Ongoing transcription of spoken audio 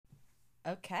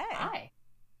Okay. Hi.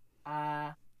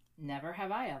 Never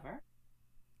have I ever.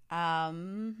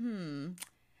 Um, hmm.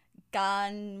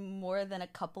 Gone more than a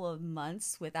couple of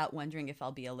months without wondering if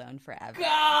I'll be alone forever.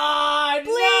 God,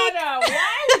 Bleak. Nana,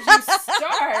 why would you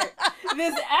start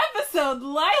this episode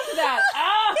like that?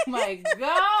 Oh my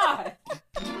God.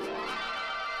 Bleak.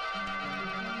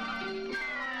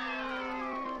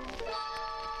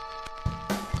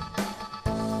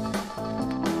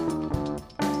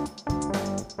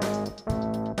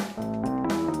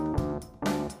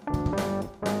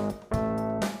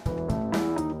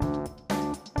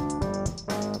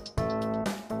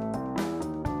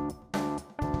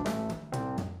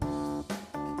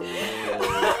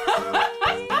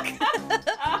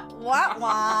 Wah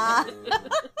wah. This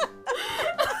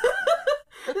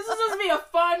is supposed to be a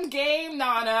fun game,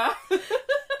 Nana.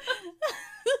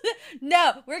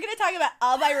 No, we're gonna talk about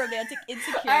all my romantic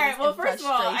insecurities. All right, well, and first of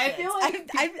all, I frustrations. feel like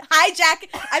I'm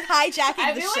hijacking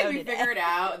I the feel show like we today. figured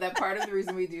out that part of the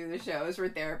reason we do the show is for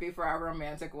therapy for our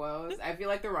romantic woes. I feel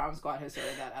like the Rom Squad has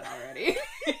sorted that out already.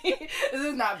 This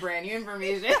is not brand new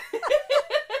information.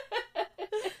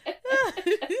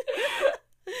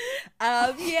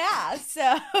 Yeah,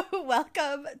 so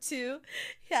welcome to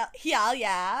Hell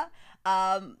Yeah.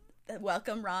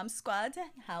 Welcome Rom Squad to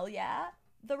Hell Yeah,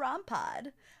 the Rom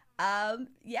Pod.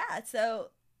 Yeah, so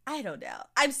I don't know.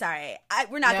 I'm sorry.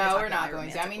 We're not going to No, talk we're about not my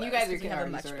going to. I romantic mean, you woes guys 'cause we can have a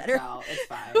already much sort of better. tell. It's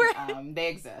fine. We're- They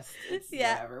exist. It's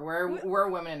yeah. whatever. We're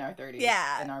women in our 30s.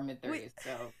 Yeah. In our mid 30s.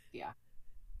 So, yeah.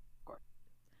 Of course.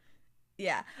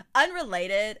 Yeah.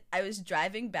 Unrelated, I was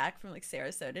driving back from like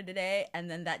Sarasota today and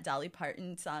then that Dolly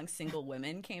Parton song Single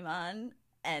Women came on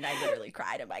and I literally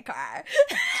cried in my car.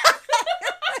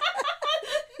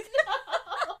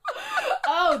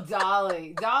 Oh,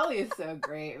 Dolly. Dolly is so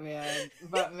great, man.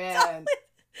 But, man.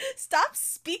 Stop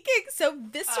speaking so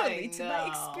viscerally I to my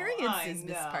experiences,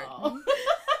 Miss Parton.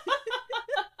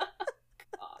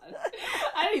 God.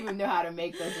 I don't even know how to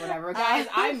make this whatever. Guys,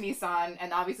 I'm Misan,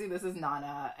 and obviously this is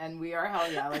Nana, and we are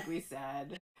Hell Yeah, like we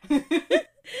said.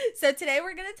 So today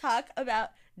we're going to talk about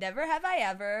Never Have I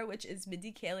Ever, which is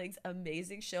Mindy Kaling's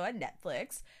amazing show on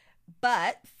Netflix.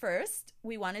 But first,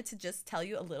 we wanted to just tell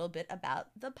you a little bit about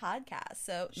the podcast.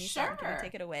 So, Nisha, can you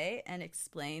take it away and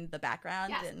explain the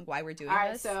background and why we're doing this? All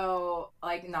right, so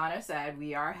like Nana said,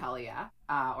 we are Hell Yeah,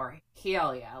 or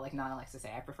Hell Yeah, like Nana likes to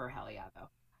say. I prefer Hell Yeah,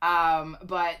 though.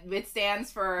 But it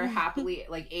stands for happily,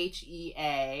 like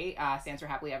HEA, stands for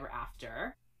happily ever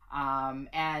after.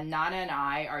 And Nana and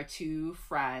I are two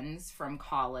friends from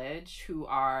college who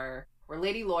we're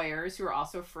lady lawyers who are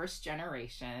also first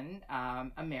generation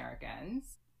Americans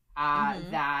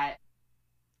that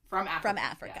from Africa. From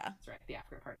Africa. Yeah, that's right. The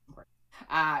Africa part important.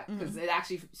 Because it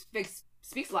actually speaks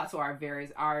a lot to our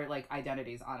like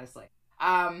identities, honestly.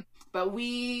 But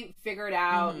we figured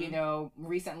out, you know,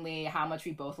 recently how much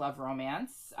we both love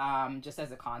romance, just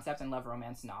as a concept, and love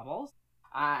romance novels.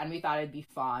 And we thought it'd be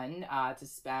fun to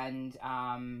spend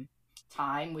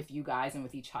time with you guys and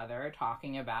with each other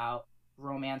talking about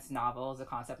romance novels, the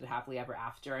concept of happily ever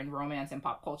after, and romance in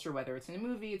pop culture, whether it's in a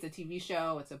movie, it's a TV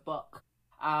show, it's a book,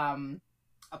 a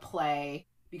play,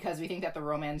 because we think that the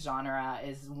romance genre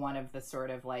is one of the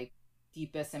sort of like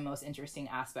deepest and most interesting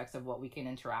aspects of what we can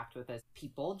interact with as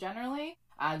people generally.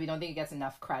 We don't think it gets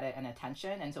enough credit and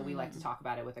attention, and so we like to talk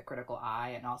about it with a critical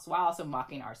eye, and also while also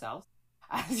mocking ourselves,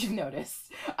 as you've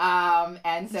noticed.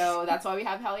 And so that's why we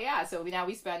have Hell Yeah. So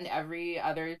we spend every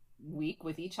other week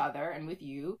with each other and with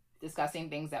you discussing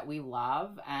things that we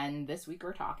love. And this week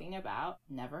we're talking about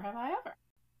Never Have I Ever.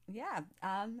 Yeah.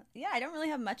 I don't really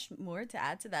have much more to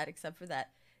add to that except for that,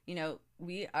 you know,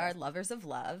 we are lovers of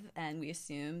love, and we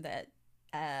assume that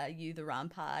you, the Rom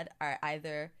Pod, are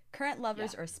either current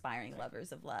lovers or aspiring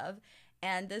lovers of love.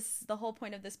 And the whole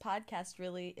point of this podcast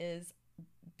really is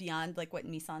beyond like what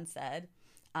Nissan said,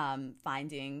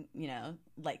 finding, you know,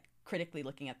 like critically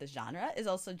looking at the genre, is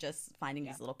also just finding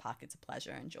these little pockets of pleasure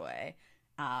and joy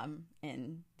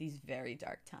in these very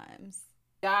dark times.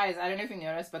 Guys, I don't know if you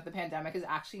noticed, but the pandemic is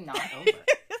actually not over.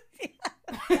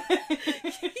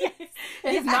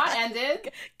 It has not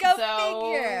ended. Go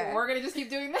figure. We're gonna just keep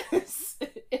doing this.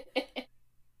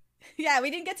 Yeah, we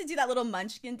didn't get to do that little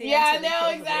munchkin dance. Yeah, no,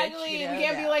 exactly. Witch, you know? We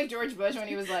can't be like George Bush when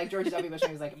he was like George W. Bush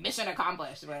when he was like mission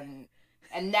accomplished.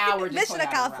 And now we're just mission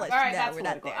accomplished. All right, no, that's we're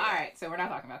political. not there. All right, so we're not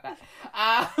talking about that.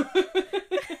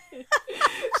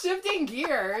 Shifting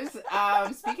gears.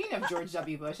 Speaking of George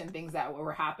W. Bush and things that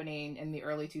were happening in the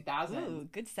early 2000s. Ooh,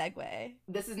 good segue.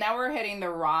 We're hitting the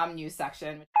ROM news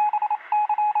section.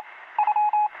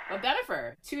 But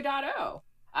Bennifer 2.0.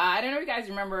 I don't know if you guys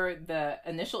remember the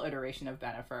initial iteration of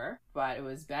Bennifer, but it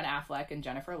was Ben Affleck and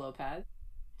Jennifer Lopez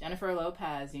Jennifer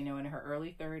Lopez, you know, in her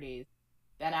early 30s.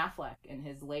 Ben Affleck in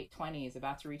his late 20s,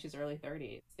 about to reach his early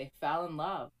 30s. They fell in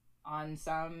love on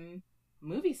some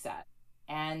movie set.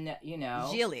 And, you know...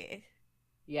 Gilly.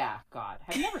 Yeah, God.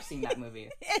 I've never seen that movie.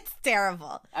 It's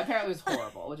terrible. Apparently it was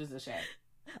horrible, which is a shame.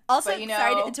 Also, but, you know,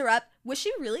 sorry to interrupt. Was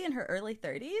she really in her early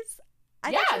 30s?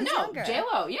 Younger.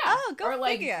 J-Lo, yeah. Oh, go or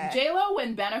like figure. J-Lo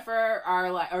and Bennifer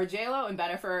are like, or J-Lo and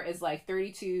Bennifer is like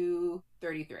 32,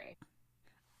 33.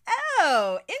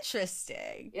 Oh,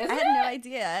 interesting. Isn't I had no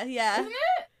idea. Yeah. Isn't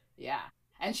it? Yeah.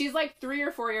 And she's like 3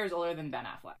 or 4 years older than Ben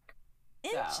Affleck.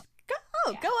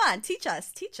 Go on. Teach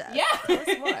us. Yeah. Tell us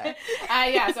more.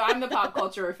 Yeah, so I'm the pop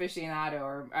culture aficionado,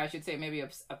 or I should say maybe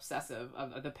obsessive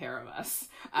of the pair of us.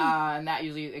 And that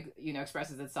usually, you know,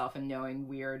 expresses itself in knowing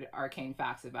weird, arcane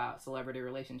facts about celebrity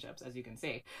relationships, as you can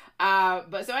see.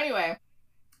 But so anyway,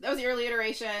 that was the early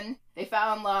iteration. They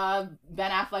fell in love.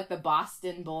 Ben Affleck, the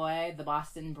Boston boy, the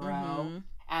Boston bro. Mm-hmm.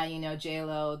 And, you know,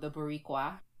 J-Lo, the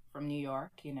Boricua from New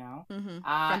York, you know. Mm-hmm.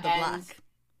 From the block.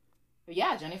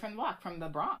 Yeah, Jenny from the block, from the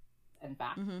Bronx, in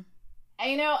fact. Mm-hmm.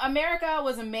 And, you know, America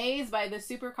was amazed by the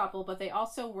super couple, but they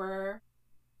also were,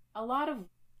 a lot of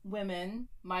women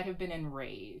might have been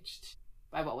enraged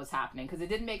by what was happening, because it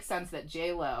didn't make sense that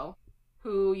J-Lo,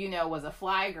 who, you know, was a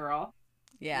fly girl,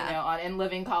 you know, in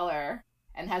Living Color,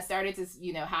 and has started to,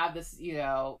 you know, have this, you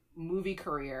know, movie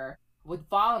career, would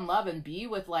fall in love and be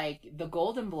with, like, the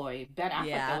golden boy, Ben Affleck,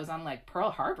 that was on, like,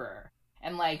 Pearl Harbor.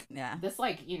 And, like, this,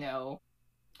 like, you know,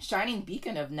 shining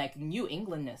beacon of, like, New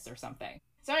Englandness or something.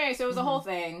 So anyway, so it was a whole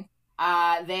thing.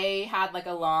 They had, like,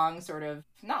 a long sort of,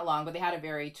 not long, but they had a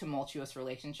very tumultuous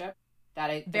relationship. That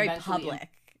it very public.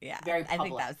 Very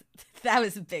public. I think that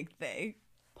was a big thing.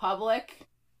 Public.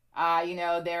 You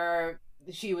know,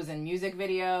 she was in music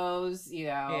videos, you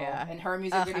know, in her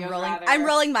music videos. I'm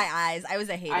rolling my eyes. I was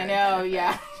a hater. I know,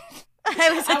 yeah.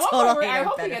 I was a total hater. I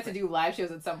hope we get to do live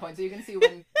shows at some point so you can see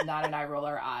when Nana and I roll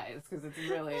our eyes, because it's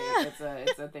really,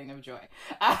 it's a thing of joy.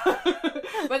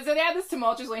 But so they had this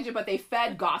tumultuous relationship, but they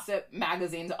fed gossip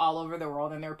magazines all over the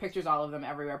world, and there were pictures all of them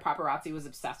everywhere. Paparazzi was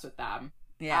obsessed with them.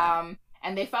 Yeah.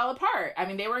 And they fell apart. I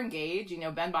mean, they were engaged. You know,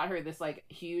 Ben bought her this, like,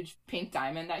 huge pink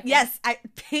diamond, I think. Yes,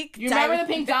 pink diamond. You remember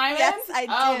the pink diamond? Yes, I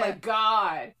do. Oh, my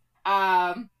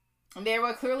God. They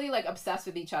were clearly, like, obsessed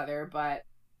with each other, but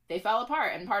they fell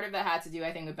apart. And part of that had to do,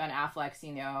 I think, with Ben Affleck's,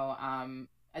 you know,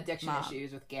 addiction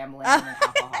issues with gambling and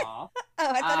alcohol. Oh,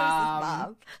 I thought it was his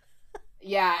mom.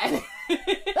 Yeah.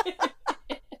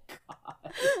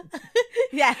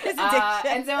 Yeah, his addiction.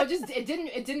 And so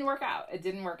it didn't work out. It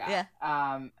didn't work out.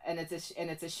 Yeah. And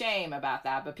it's a shame about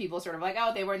that. But people sort of like,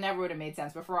 oh, they never would have made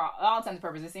sense. But for all intents and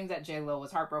purposes, it seems that J-Lo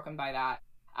was heartbroken by that.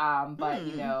 But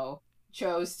you know,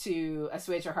 chose to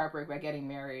assuage her heartbreak by getting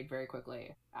married very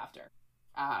quickly after.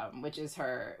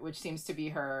 Which seems to be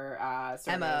her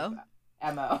sort of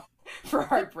MO for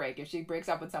heartbreak. If she breaks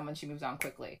up with someone, she moves on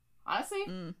quickly.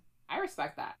 Honestly, I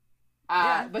respect that.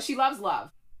 But she loves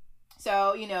love.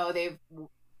 So, you know, they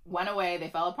went away. They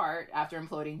fell apart after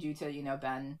imploding due to, you know,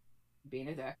 Ben being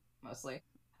a dick, mostly.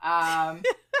 And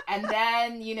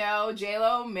then, you know,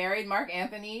 J-Lo married Mark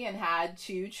Anthony and had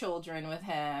 2 children with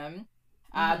him.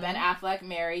 Ben Affleck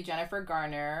married Jennifer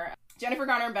Garner. Jennifer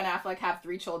Garner and Ben Affleck have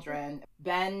 3 children.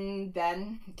 Ben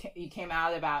then he came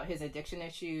out about his addiction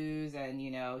issues, and,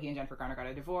 you know, he and Jennifer Garner got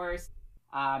a divorce.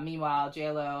 Meanwhile,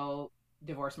 J-Lo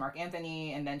divorced Mark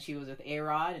Anthony, and then she was with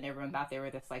A-Rod, and everyone thought they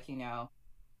were this, like, you know,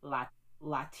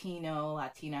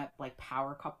 Latina, like,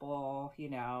 power couple, you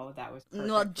know, that was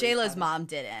perfect. Well, J-Lo's mom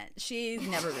didn't. She's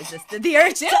never resisted the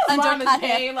urge to mom is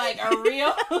paying, like, a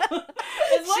real...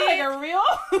 it's like a real...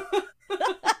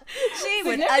 she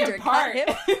would undercut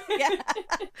him. Yeah.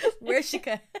 Where she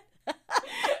could.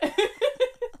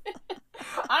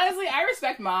 Honestly, I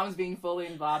respect moms being fully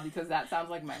involved, because that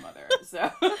sounds like my mother, so...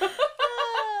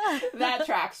 That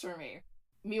tracks for me.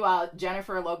 Meanwhile,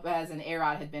 Jennifer Lopez and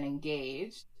A-Rod had been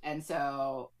engaged, and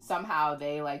so somehow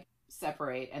they, like,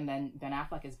 separate, and then Ben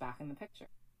Affleck is back in the picture.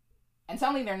 And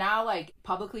suddenly they're now, like,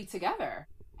 publicly together.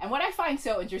 And what I find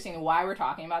so interesting, and why we're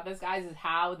talking about this, guys, is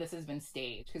how this has been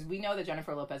staged. Because we know that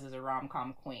Jennifer Lopez is a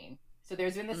rom-com queen. So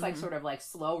there's been this, like, sort of, like,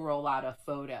 slow rollout of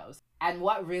photos. And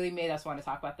what really made us want to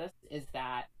talk about this is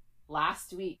that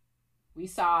last week we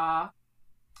saw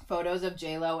photos of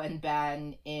J-Lo and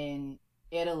Ben in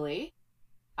Italy.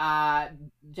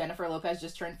 Jennifer Lopez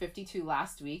just turned 52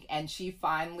 last week, and she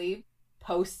finally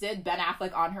posted Ben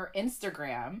Affleck on her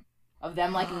Instagram of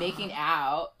them, like, making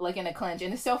out, like, in a clinch.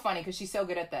 And it's so funny because she's so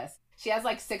good at this. She has,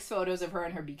 like, 6 photos of her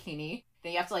in her bikini.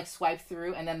 then you have to like swipe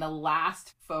through, and then the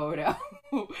last photo,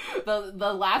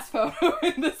 the last photo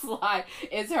in the slide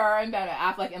is her and Ben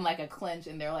Affleck in like a clinch,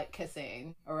 and they're like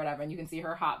kissing or whatever, and you can see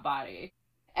her hot body.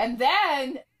 And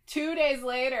then 2 days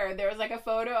later, there was like a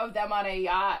photo of them on a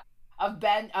yacht of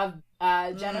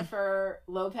Jennifer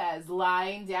Lopez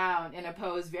lying down in a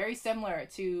pose very similar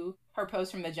to her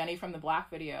pose from the Jenny from the Block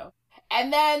video.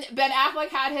 And then Ben Affleck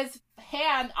had his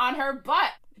hand on her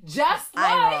butt, just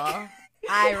like...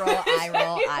 I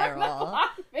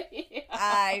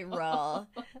roll.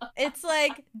 It's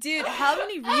like, dude, how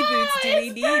many reboots do we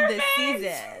need this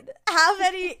season? How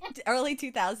many early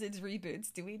 2000s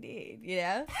reboots do we need, you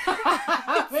know?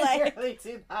 How many early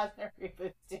 2000s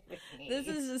reboots do we need? This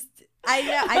is just, I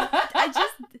know, I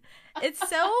just, it's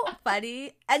so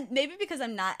funny. And maybe because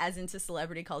I'm not as into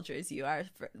celebrity culture as you are,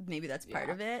 maybe that's part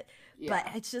of it. But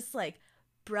it's just like,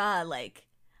 bruh, like,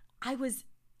 I was,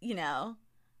 you know,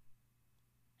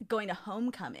 going to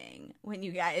homecoming when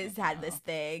you guys had this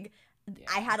thing.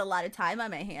 I had a lot of time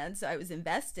on my hands, so I was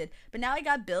invested. But now I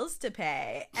got bills to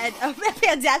pay and a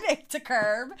pandemic to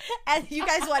curb, and you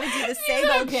guys want to do the same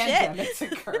old pandemic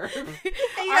shit. To curb.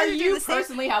 Are you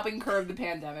personally helping curb the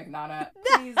pandemic, Nana?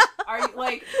 Please.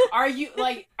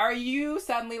 Are you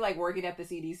suddenly like working at the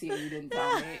CDC and you didn't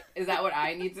tell me? Is that what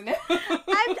I need to know?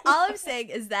 All I'm saying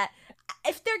is that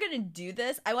if they're gonna do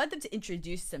this, I want them to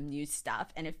introduce some new stuff,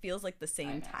 and it feels like the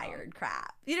same tired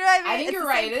crap. You know what I mean? I think you're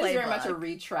right. It is very much a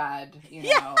retread, you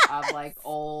know, of like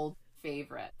old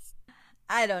favorites.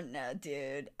 I don't know,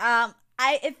 dude.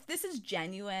 If this is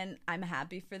genuine, I'm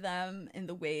happy for them in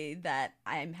the way that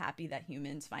I'm happy that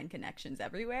humans find connections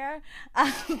everywhere.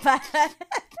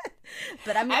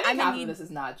 But I think half of this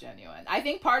is not genuine. I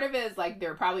think part of it is like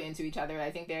they're probably into each other.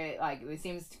 I think they like, it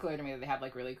seems clear to me that they have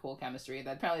like really cool chemistry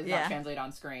that apparently does not translate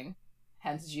on screen.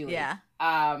 Hence Julie. Yeah.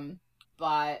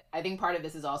 But I think part of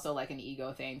this is also like an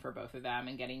ego thing for both of them,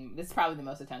 and this is probably the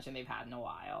most attention they've had in a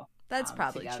while. That's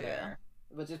probably together,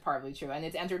 true. Which is probably true. And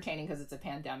it's entertaining because it's a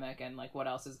pandemic and like what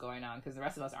else is going on, because the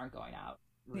rest of us aren't going out.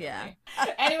 Really. Yeah.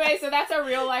 Anyway, so that's our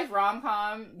real life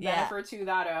rom-com, Jennifer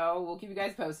 2.0. We'll keep you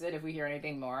guys posted if we hear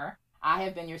anything more. I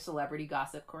have been your celebrity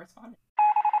gossip correspondent.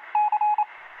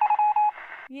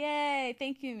 Yay.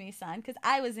 Thank you, Misan, because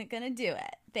I wasn't going to do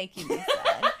it. Thank you, Misan.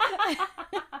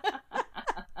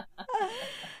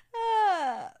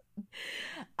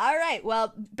 All right.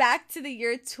 Well, back to the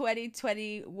year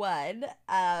 2021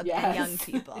 and young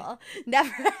people. Never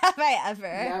have I ever.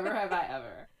 Never have I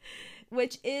ever.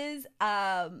 Which is,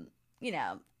 you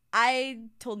know, I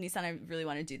told Misan I really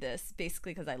want to do this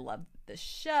basically because I love the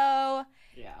show.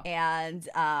 Yeah. And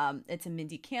it's a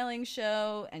Mindy Kaling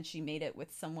show, and she made it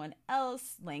with someone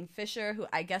else, Lang Fisher, who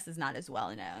I guess is not as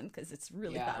well known because it's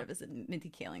really thought of as a Mindy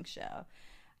Kaling show.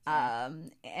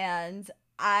 And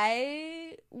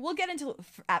we'll get into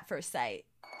At First Sight.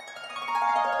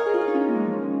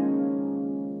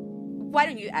 Why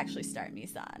don't you actually start,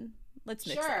 Misan? Let's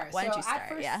mix it up. Why don't you start? At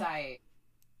First Sight.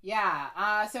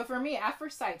 Yeah. So for me, At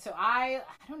First Sight. So I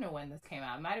don't know when this came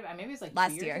out. Maybe it was like last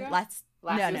 2 years year. ago?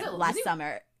 Last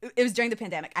summer. It was during the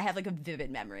pandemic. I have like a vivid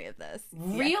memory of this.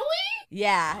 Really?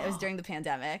 Yeah, it was during the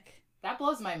pandemic. That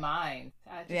blows my mind.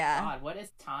 God, what is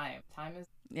time? Time is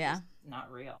just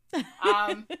not real.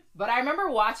 But I remember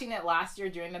watching it last year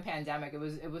during the pandemic. It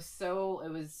was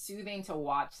soothing to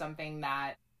watch something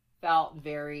that felt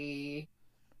very,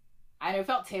 I know, it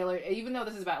felt tailored. Even though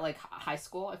this is about like high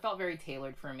school, it felt very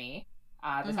tailored for me.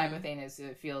 The type of thing is,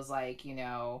 it feels like, you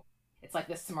know, it's like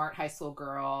this smart high school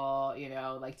girl, you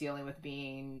know, like dealing with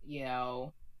being, you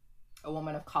know, a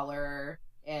woman of color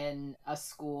in a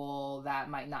school that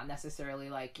might not necessarily,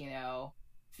 like, you know,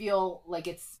 feel like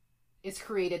it's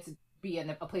created to be in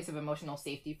a place of emotional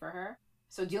safety for her.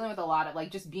 So dealing with a lot of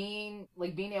like just being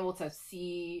able to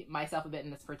see myself a bit in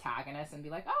this protagonist and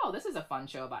be like, oh, this is a fun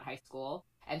show about high school.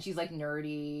 And she's like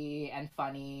nerdy and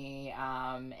funny.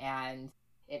 And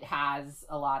it has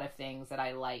a lot of things that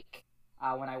I like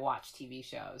when I watch TV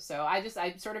shows. So I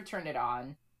sort of turned it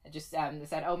on. I just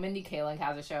said, oh, Mindy Kaling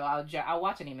has a show. I'll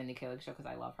watch any Mindy Kaling show because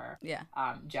I love her. Yeah.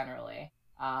 Generally.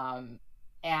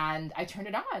 And I turned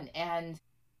it on, and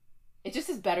it just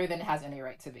is better than it has any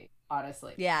right to be,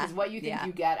 honestly. Yeah. Because what you think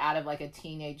you get out of like a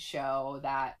teenage show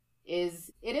that it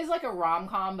is like a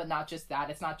rom-com, but not just that.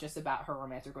 It's not just about her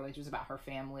romantic relationships, about her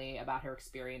family, about her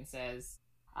experiences,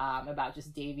 about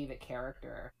just Devi, the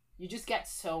character. You just get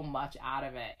so much out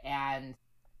of it, and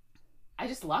I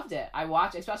just loved it. I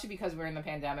watched, especially because we're in the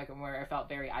pandemic and where it felt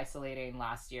very isolating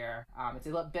last year. It's a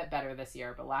little bit better this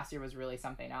year, but last year was really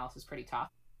something else. It was pretty tough.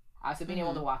 So being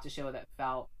able to watch a show that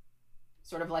felt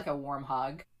sort of like a warm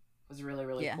hug was really,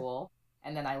 really cool.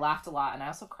 And then I laughed a lot, and I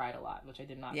also cried a lot, which I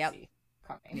did not see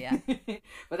coming. Yeah.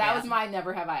 But that was my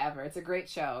Never Have I Ever. It's a great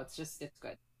show. It's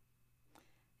good.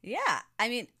 Yeah. I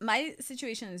mean, my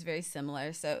situation is very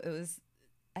similar. So it was,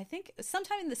 I think,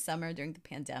 sometime in the summer during the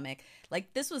pandemic.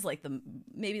 Like, this was like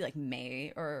maybe like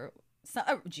May or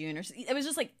June, or it was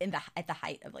just like at the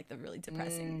height of like the really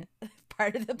depressing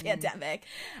part of the pandemic.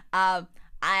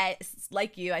 I,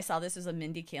 like you, I saw this as a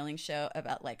Mindy Kaling show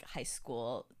about like high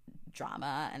school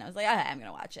drama, and I was like, okay, I'm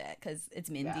gonna watch it because it's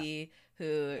Mindy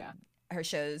who her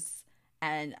shows,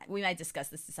 and we might discuss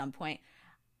this at some point.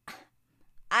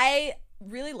 I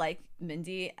really like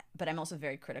Mindy, but I'm also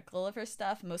very critical of her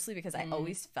stuff, mostly because I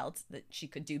always felt that she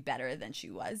could do better than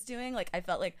she was doing. Like, I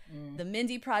felt like the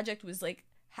Mindy Project was like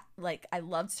I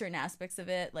loved certain aspects of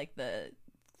it, like the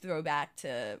throwback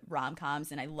to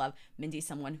rom-coms, and I love Mindy,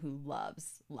 someone who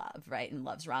loves love, right, and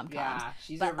loves rom-coms. Yeah,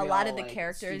 she's but a real, lot of the like,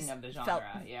 characters student of the genre.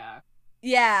 felt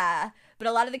but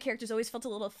a lot of the characters always felt a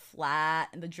little flat,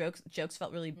 and the jokes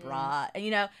felt really broad,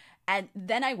 and and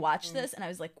then I watched this and I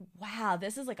was like, wow,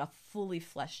 this is like a fully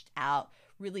fleshed out,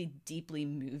 really deeply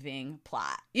moving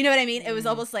plot. You know what I mean? It was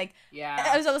almost like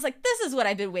I was almost like, this is what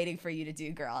I've been waiting for you to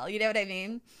do, girl. You know what I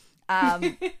mean?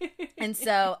 And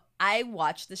so I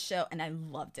watched the show and I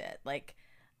loved it. Like,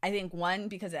 I think one,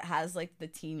 because it has like the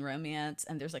teen romance,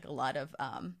 and there's like a lot of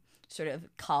sort of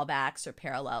callbacks or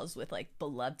parallels with like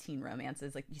beloved teen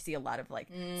romances. Like, you see a lot of like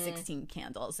 16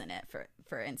 Candles in it,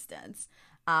 for instance.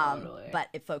 Totally. But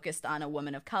it focused on a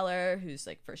woman of color who's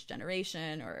like first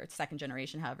generation or second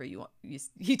generation, however you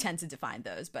tend to define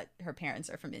those, but her parents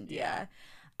are from India.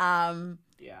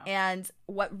 And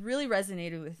what really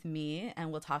resonated with me,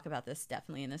 and we'll talk about this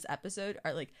definitely in this episode,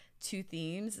 are like two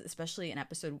themes, especially in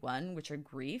episode 1, which are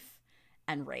grief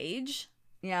and rage,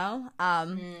 and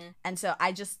so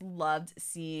I just loved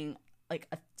seeing like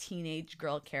a teenage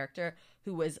girl character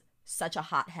who was such a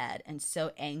hothead and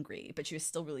so angry, but she was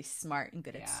still really smart and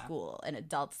good at school, and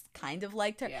adults kind of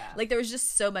liked her. Like, there was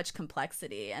just so much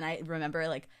complexity. And I remember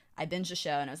like I binged a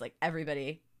show and I was like,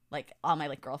 everybody, like all my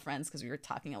like girlfriends, because we were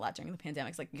talking a lot during the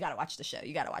pandemic, it's like, you gotta watch the show,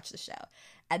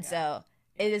 and so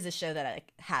it is a show that I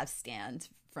like have stand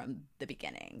from the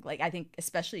beginning. Like, I think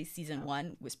especially season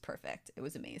 1 was perfect. It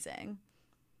was amazing.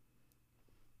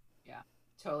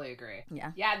 Totally agree.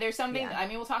 There's something, I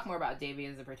mean, we'll talk more about Devi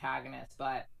as a protagonist,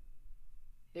 but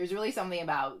there's really something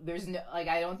about, there's no, like,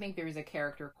 I don't think there's a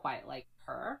character quite like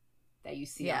her that you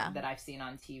see that I've seen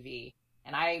on TV.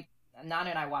 And Nana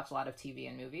and I watch a lot of TV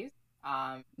and movies.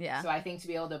 So I think to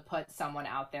be able to put someone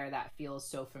out there that feels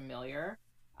so familiar,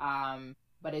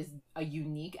 but is a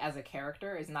unique as a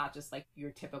character, is not just like your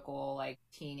typical like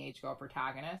teenage girl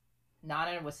protagonist.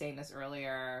 Nana was saying this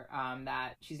earlier,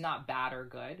 that she's not bad or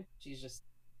good. She's just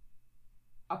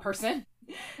a person,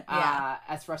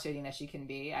 as frustrating as she can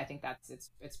be. I think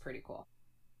it's pretty cool.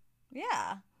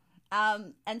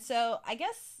 And so I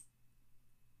guess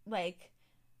like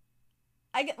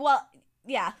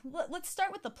let's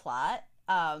start with the plot,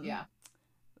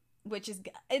 which is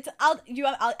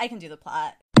I can do the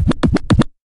plot.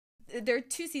 There are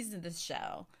 2 seasons of this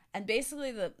show, and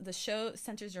basically the show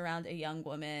centers around a young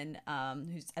woman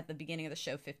who's at the beginning of the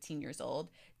show 15 years old,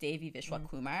 Devi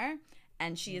Vishwakumar.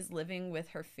 And she is living with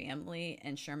her family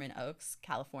in Sherman Oaks,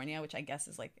 California, which I guess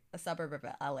is like a suburb of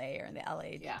LA, or in the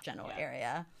LA general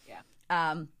area.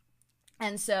 And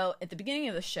so at the beginning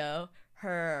of the show,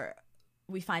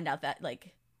 we find out that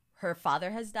like her father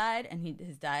has died, and he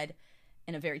has died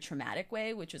in a very traumatic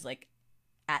way, which was like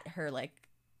at her like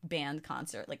band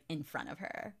concert, like in front of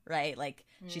her, right? Like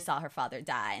she saw her father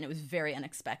die, and it was very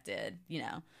unexpected,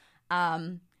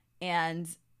 and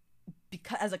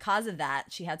because as a cause of that,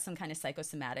 she had some kind of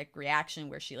psychosomatic reaction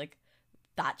where she like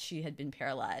thought she had been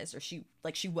paralyzed, or she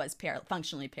was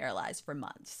functionally paralyzed for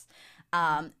months.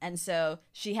 And so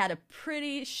she had a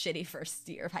pretty shitty first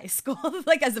year of high school,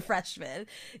 like as a freshman.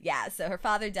 So her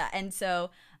father died. And so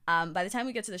by the time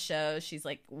we get to the show, she's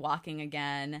like walking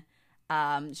again.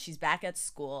 She's back at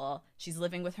school. She's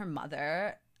living with her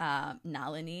mother,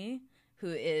 Nalini, who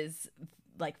is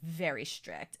like very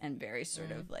strict and very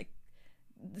sort of like,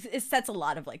 it sets a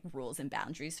lot of like rules and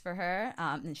boundaries for her,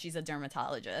 and she's a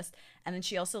dermatologist. And then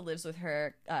she also lives with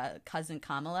her cousin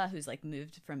Kamala, who's like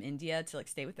moved from India to like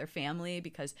stay with their family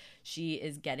because she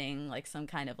is getting like some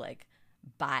kind of like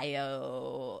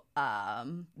bio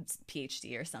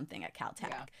PhD or something at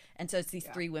Caltech. And so it's these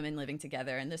 3 women living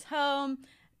together in this home,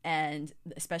 and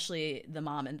especially the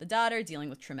mom and the daughter dealing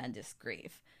with tremendous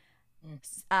grief.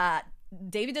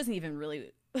 David doesn't even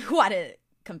really want to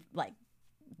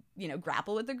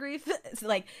grapple with the grief. So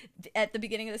like at the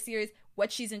beginning of the series,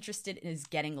 what she's interested in is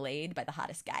getting laid by the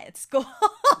hottest guy at school.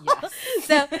 Yes.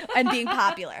 So, and being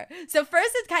popular. So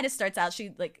first it kind of starts out,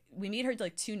 we meet her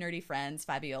like two nerdy friends,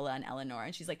 Fabiola and Eleanor,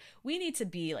 and she's like, we need to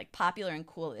be like popular and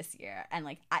cool this year. And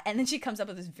like, and then she comes up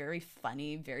with this very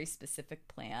funny, very specific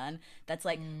plan that's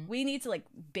like, we need to like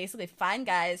basically find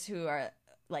guys who are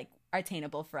like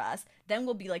attainable for us. Then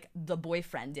we'll be like the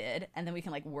boyfriended, and then we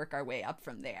can like work our way up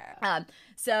from there.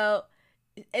 So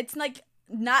it's like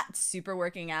not super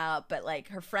working out, but like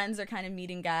her friends are kind of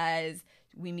meeting guys.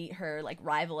 We meet her like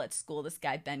rival at school, this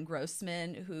guy Ben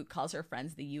Grossman, who calls her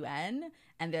friends the UN,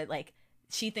 and they're like,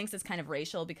 she thinks it's kind of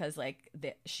racial because like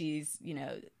she's, you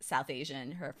know, South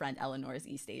Asian, her friend Eleanor is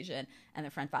East Asian, and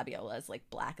their friend Fabiola is like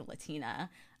Black and Latina.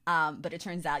 But it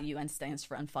turns out UN stands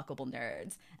for unfuckable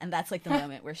nerds, and that's like the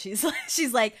moment where she's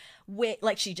like, wait,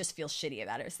 like she just feels shitty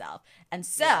about herself. And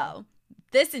so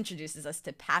this introduces us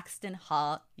to Paxton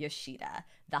Hall Yoshida,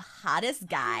 the hottest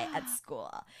guy at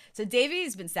school. So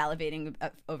Davy's been salivating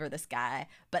over this guy,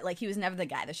 but like he was never the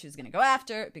guy that she was going to go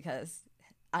after because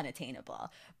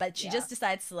unattainable. But she just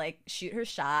decides to like shoot her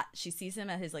shot. She sees him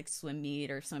at his like swim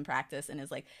meet or swim practice and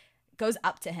is like, goes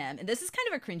up to him. And this is kind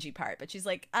of a cringy part, but she's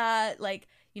like,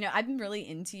 you know, I've been really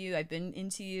into you. I've been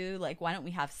into you. Like, why don't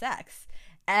we have sex?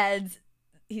 And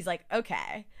he's like,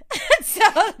 okay. So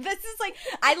this is like,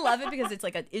 I love it because it's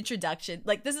like an introduction.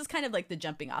 Like, this is kind of like the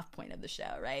jumping off point of the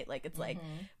show, right? Like, it's like,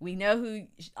 we know who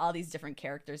all these different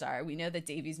characters are. We know that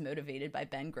Davy's motivated by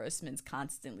Ben Grossman's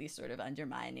constantly sort of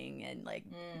undermining and like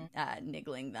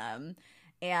niggling them.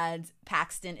 And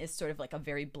Paxton is sort of like a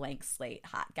very blank slate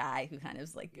hot guy who kind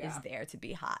of like is there to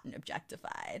be hot and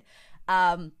objectified.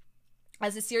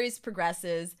 As the series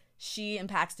progresses, she and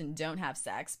Paxton don't have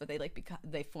sex, but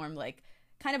they form like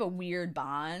kind of a weird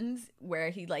bond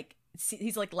where he's like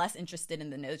less interested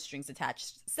in the no strings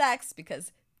attached sex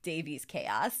because Davy's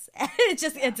chaos.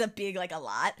 It's a big like a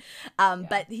lot.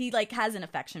 But he like has an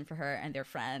affection for her and they're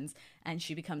friends, and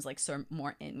she becomes like sort of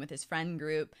more in with his friend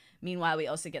group. Meanwhile, we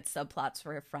also get subplots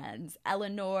for her friends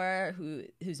Eleanor,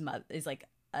 whose mother is like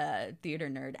a theater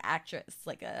nerd actress,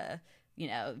 like a, you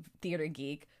know, theater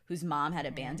geek whose mom had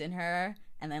abandoned her,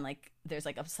 and then like there's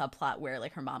like a subplot where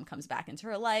like her mom comes back into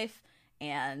her life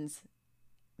and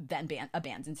then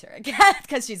abandons her again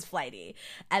because she's flighty.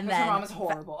 And then her mom is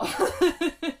horrible.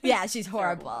 Yeah, she's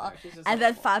horrible. And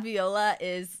then Fabiola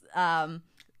is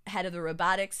head of the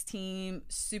robotics team,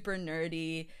 super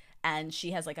nerdy, and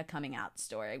she has like a coming out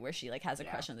story where she like has a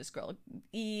crush on this girl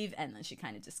Eve, and then she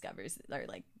kind of discovers or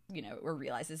like, you know, or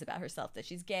realizes about herself that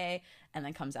she's gay, and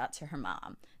then comes out to her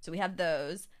mom. So we have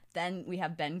those. Then we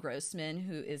have Ben Grossman,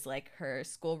 who is like her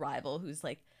school rival, who's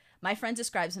like, my friend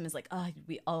describes him as like, oh,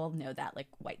 we all know that like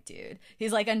white dude.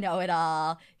 He's like a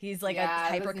know-it-all. He's like a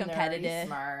hyper competitive.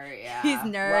 Smart, He's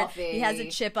nerd. Wealthy. He has a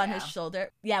chip on his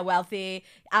shoulder. Yeah, wealthy.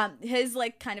 His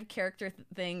like kind of character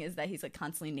thing is that he's like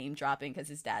constantly name dropping because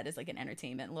his dad is like an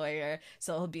entertainment lawyer.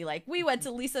 So he'll be like, we went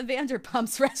to Lisa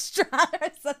Vanderpump's restaurant or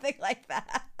something like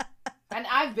that. And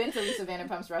I've been to Lisa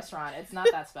Vanderpump's restaurant. It's not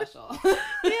that special.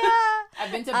 Yeah. I've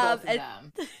been to both of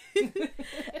them.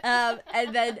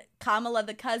 And then Kamala,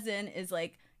 the cousin, is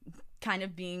like kind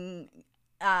of being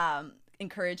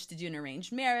encouraged to do an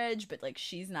arranged marriage, but like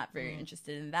she's not very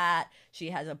interested in that. She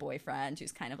has a boyfriend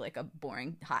who's kind of like a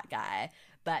boring hot guy.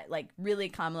 But like really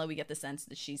Kamala, we get the sense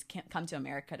that she's come to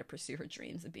America to pursue her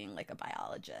dreams of being like a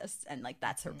biologist, and like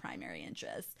that's her primary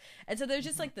interest. And so there's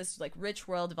just like this like rich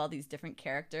world of all these different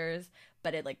characters,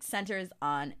 but it like centers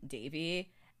on Devi.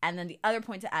 And then the other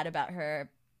point to add about her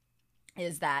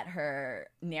is that her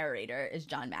narrator is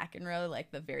John McEnroe, like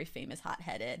the very famous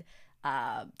hot-headed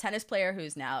tennis player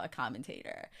who's now a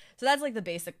commentator. So that's like the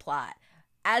basic plot.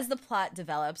 As the plot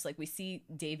develops, like we see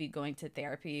Devi going to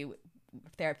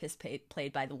therapist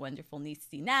played by the wonderful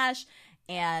Niecy Nash,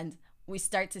 and we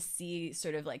start to see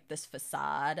sort of like this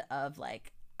facade of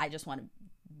like, I just want to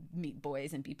meet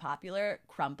boys and be popular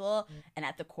crumple, and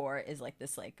at the core is like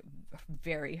this like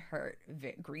very hurt,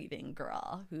 grieving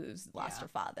girl who's lost her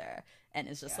father and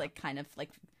is just like kind of like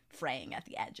fraying at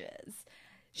the edges.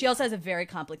 She also has a very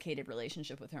complicated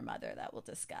relationship with her mother that we'll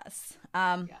discuss.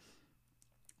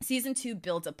 Season 2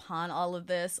 builds upon all of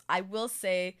this. I will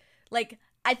say, like,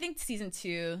 I think season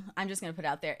 2, I'm just going to put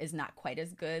out there, is not quite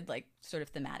as good, like, sort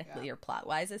of thematically or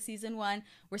plot-wise as season 1.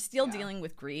 We're still dealing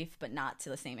with grief, but not to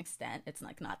the same extent. It's,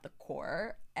 like, not the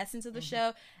core essence of the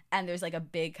show. And there's, like, a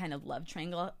big kind of love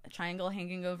triangle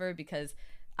hanging over because,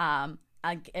 in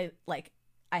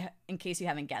case you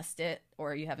haven't guessed it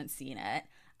or you haven't seen it,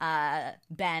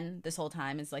 Ben, this whole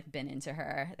time, has, like, been into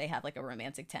her. They have, like, a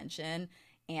romantic tension.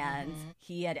 And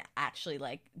he had actually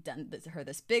like done her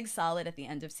this big solid at the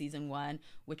end of season 1,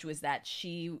 which was that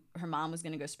her mom was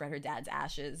going to go spread her dad's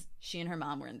ashes. She and her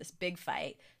mom were in this big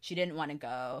fight. She didn't want to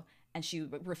go, and she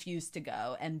refused to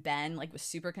go. And Ben like was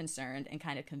super concerned and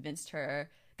kind of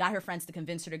got her friends to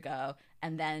convince her to go,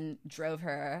 and then drove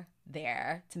her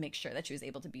there to make sure that she was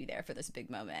able to be there for this big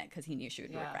moment because he knew she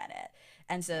would regret it.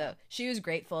 And so she was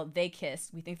grateful. They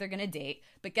kissed. We think they're going to date.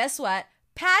 But guess what?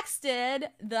 Paxton,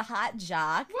 the hot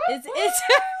jock, is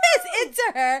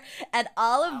into her, and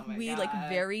all of like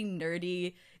very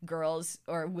nerdy girls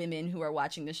or women who are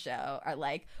watching the show are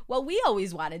like, well, we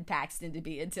always wanted Paxton to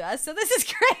be into us, so this is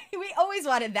great. We always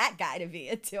wanted that guy to be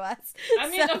into us. I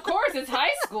mean, of course, it's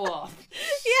high school.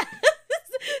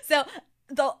 So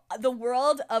the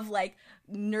world of like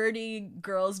nerdy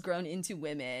girls grown into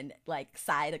women like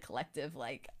sighed a collective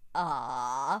like,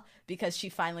 ah, because she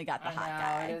finally got the hot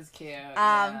guy. It is cute.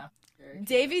 Cute.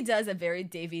 Devi does a very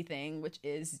Devi thing, which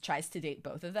is tries to date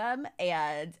both of them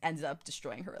and ends up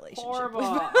destroying her relationship. Horrible.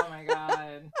 Oh my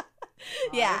god.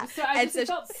 Yeah. I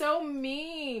felt so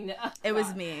mean. It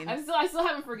was mean. I still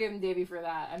haven't forgiven Devi for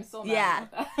that. I'm still mad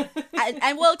about that.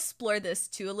 and we'll explore this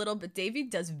too a little, but Devi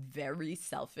does very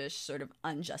selfish, sort of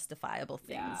unjustifiable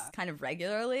things kind of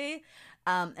regularly.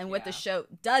 And what the show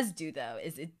does do, though,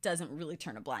 is it doesn't really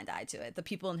turn a blind eye to it. The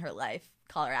people in her life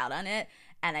call her out on it,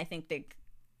 and I think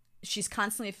she's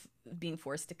constantly being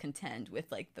forced to contend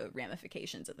with like the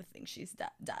ramifications of the things she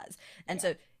does. And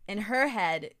so in her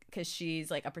head, because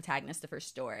she's like a protagonist of her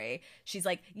story, she's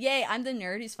like, yay, I'm the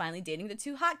nerd who's finally dating the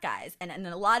two hot guys. And in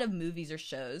a lot of movies or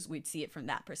shows, we'd see it from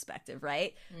that perspective,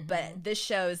 right? But this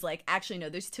show is like, actually, no,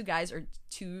 those two guys are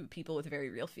two people with very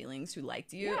real feelings who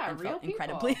liked you and felt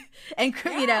incredibly, and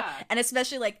you know, and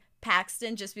especially like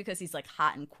Paxton, just because he's like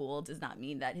hot and cool does not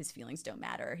mean that his feelings don't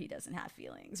matter. He doesn't have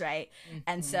feelings, right?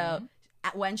 And so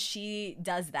when she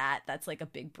does that, that's like a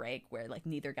big break where like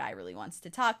neither guy really wants to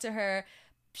talk to her.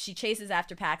 She chases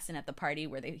after Paxton at the party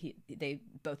where they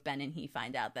both Ben and he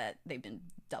find out that they've been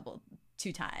doubled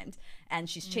 2 times, and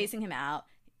she's chasing him out.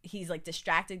 He's like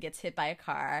distracted, gets hit by a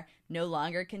car, no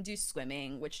longer can do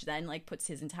swimming, which then like puts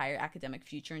his entire academic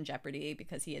future in jeopardy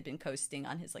because he had been coasting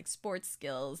on his like sports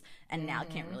skills and now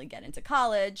can't really get into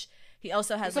college. He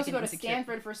also has like an insecurity. He was supposed to go to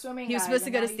Stanford for swimming. He was supposed to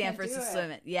go to Stanford to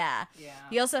swim it. Yeah.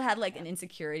 He also had like an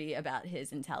insecurity about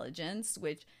his intelligence,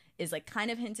 which is like kind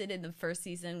of hinted in the first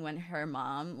season when her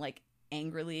mom like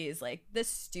angrily is like, this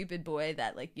stupid boy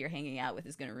that like you're hanging out with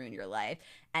is going to ruin your life,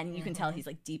 and you can tell he's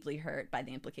like deeply hurt by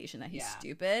the implication that he's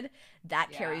stupid. That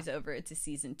carries over to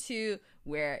season 2,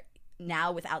 where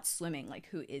now without swimming, like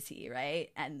who is he, right?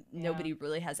 And nobody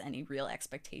really has any real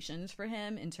expectations for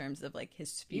him in terms of like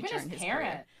his future and his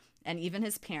career. And even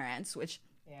his parents, which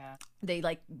they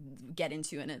like get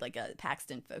into in a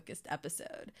Paxton focused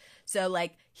episode. So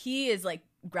like he is like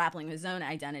grappling with his own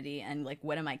identity and like,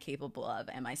 what am I capable of?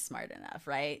 Am I smart enough?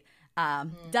 Right.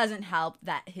 Doesn't help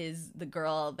that the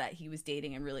girl that he was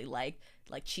dating and really liked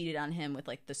like cheated on him with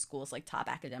like the school's like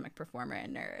top academic performer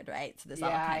and nerd, right? So this all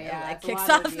kind of like kicks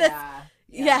off this.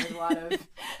 There's a lot of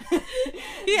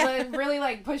but really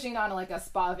like pushing on like a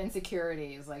spot of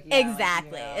insecurities, like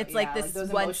exactly. Like, it's like this those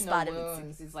one spot of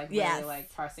wounds is like really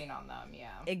like pressing on them.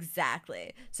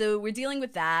 Exactly. So we're dealing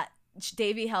with that.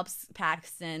 Devi helps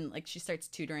Paxton, like she starts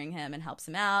tutoring him and helps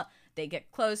him out. They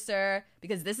get closer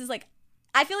because this is like,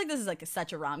 I feel like this is like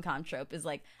such a rom-com trope, is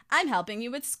like, I'm helping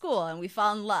you with school and we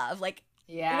fall in love. Like,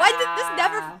 why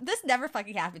did this never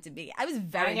fucking happened to me? I was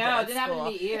very good at it didn't school.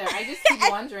 happen to me either. I just keep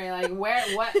wondering like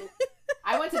what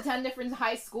I went to 10 different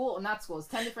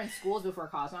 10 different schools before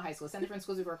college, not high schools, 10 different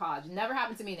schools before college. It never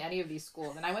happened to me in any of these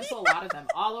schools. And I went to a lot of them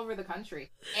all over the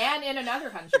country and in another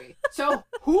country. So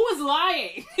who was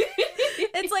lying?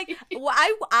 It's like,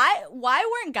 why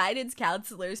weren't guidance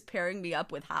counselors pairing me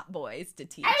up with hot boys to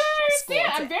teach? I don't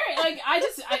understand. I'm very, like,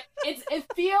 it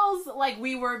feels like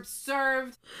we were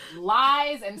served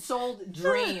lies and sold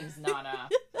dreams, Nana.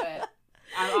 But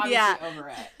I'm obviously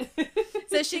over it.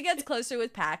 So she gets closer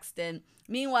with Paxton.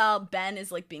 Meanwhile, Ben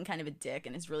is like being kind of a dick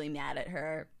and is really mad at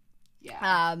her.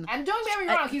 Yeah. And don't get me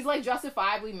wrong, he's like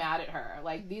justifiably mad at her.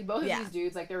 Like both of these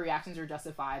dudes, like their reactions are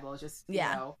justifiable. It's just, you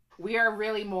know, we are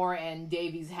really more in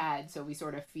Davy's head, so we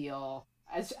sort of feel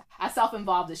as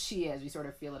self-involved as she is, we sort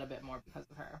of feel it a bit more because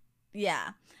of her. Yeah.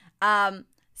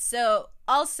 So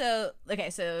also, okay,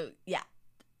 so yeah,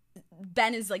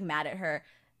 Ben is like mad at her.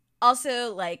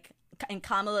 Also, like in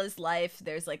Kamala's life,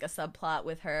 there's like a subplot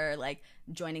with her like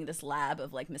joining this lab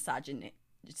of like misogynistic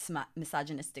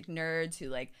nerds who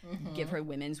like give her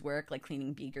women's work, like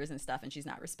cleaning beakers and stuff, and she's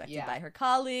not respected by her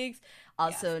colleagues.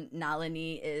 Also,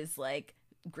 Nalini is like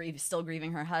still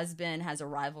grieving her husband, has a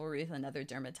rivalry with another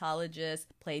dermatologist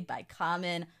played by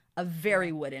Common. A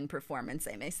very wooden performance,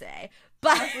 I may say.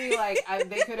 But honestly, like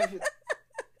they should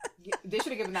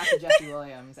have given that to Jesse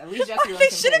Williams. At least Jesse Williams.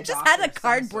 They should have just had a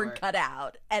cardboard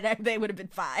cutout, and they would have been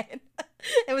fine.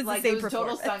 It was like the same it was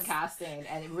performance. total stunt casting,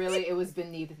 and it was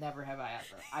beneath Never Have I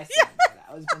Ever. I stand by that.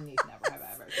 It was beneath Never Have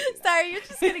I Ever. Sorry, you're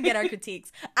just gonna get our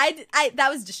critiques. I that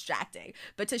was distracting.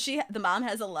 But the mom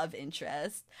has a love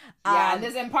interest. Yeah,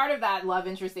 and part of that love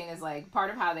interest thing is like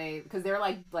part of how because they're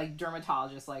like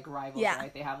dermatologists, like rivals,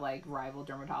 right? They have like rival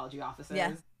dermatology offices.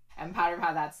 Yeah. And part of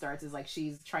how that starts is like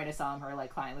she's trying to sell him her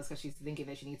like client list because she's thinking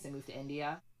that she needs to move to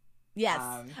India. Yes.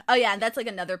 Oh yeah, and that's like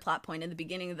another plot point in the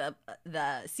beginning of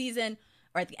the season.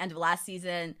 Or at the end of last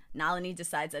season, Nalini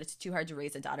decides that it's too hard to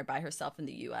raise a daughter by herself in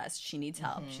the U.S. She needs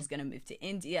help. She's going to move to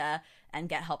India and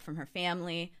get help from her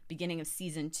family. Beginning of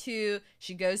season 2,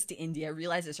 she goes to India,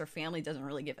 realizes her family doesn't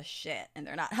really give a shit, and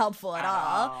they're not helpful at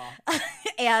all.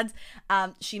 And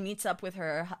she meets up with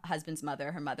her husband's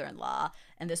mother, her mother-in-law,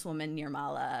 and this woman,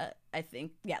 Nirmala, I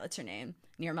think, yeah, that's her name,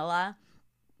 Nirmala.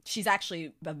 She's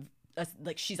actually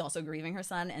she's also grieving her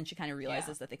son, and she kind of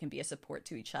realizes that they can be a support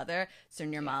to each other. So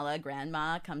Nirmala,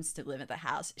 grandma, comes to live at the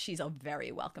house. She's a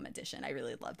very welcome addition. I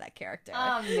really love that character.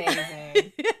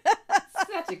 Amazing.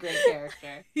 Such a great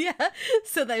character. Yeah.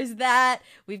 So there's that.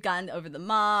 We've gone over the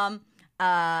mom.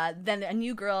 Then a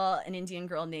new girl, an Indian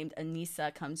girl named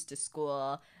Anisa, comes to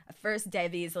school. At first,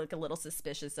 Devi's like a little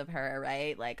suspicious of her,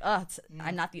 right? Like,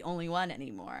 I'm not the only one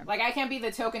anymore. Like, I can't be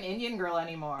the token Indian girl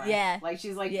anymore. Yeah. Like,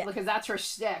 she's like, because that's her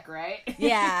shtick, right?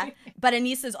 Yeah. But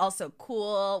Anissa's also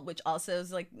cool, which also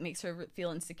is like makes her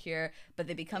feel insecure. But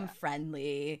they become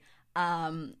friendly.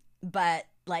 But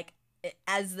like,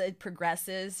 as it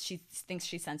progresses, she thinks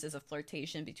she senses a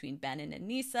flirtation between Ben and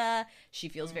Anissa. She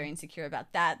feels very insecure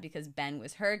about that because Ben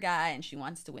was her guy and she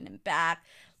wants to win him back.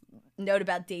 Note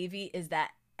about Devi is that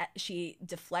she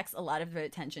deflects a lot of her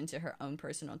attention to her own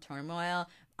personal turmoil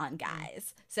on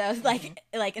guys. So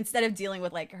like instead of dealing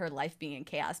with like her life being in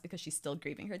chaos because she's still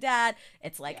grieving her dad,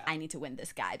 it's like, I need to win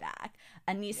this guy back.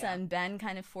 Anissa and Ben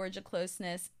kind of forge a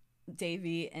closeness.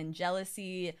 Devi and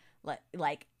jealousy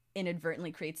like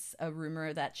inadvertently creates a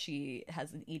rumor that she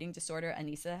has an eating disorder.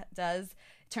 Anissa does.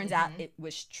 Turns out it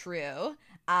was true.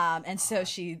 And so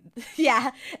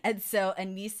and so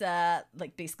Anissa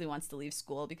like basically wants to leave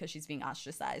school because she's being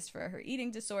ostracized for her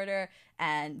eating disorder,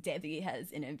 and Devi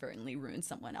has inadvertently ruined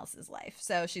someone else's life.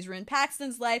 So she's ruined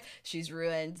Paxton's life, she's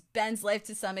ruined Ben's life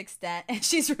to some extent, and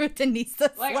she's ruined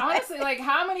Anissa's life. Honestly, like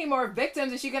how many more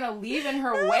victims is she gonna leave in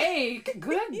her wake?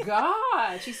 Good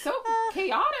God, she's so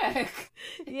chaotic.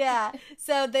 Yeah.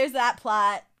 So there's that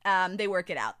plot. They work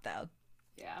it out though.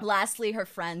 Yeah. Lastly, her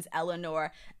friends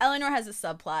Eleanor has a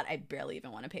subplot I barely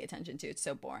even want to pay attention to. It's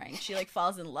so boring. She like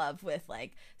falls in love with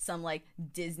like some like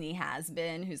Disney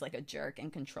has-been who's like a jerk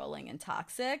and controlling and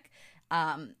toxic.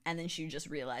 And then she just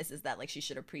realizes that like she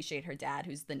should appreciate her dad,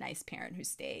 who's the nice parent who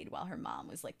stayed, while her mom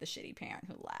was like the shitty parent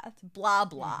who left. Blah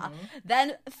blah.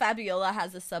 Then Fabiola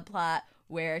has a subplot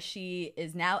where she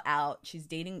is now out. She's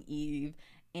dating Eve.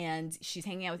 And she's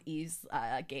hanging out with Eve's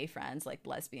gay friends, like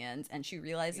lesbians, and she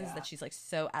realizes that she's like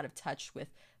so out of touch with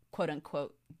quote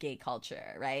unquote gay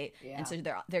culture, right? Yeah. And so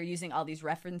they're using all these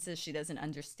references she doesn't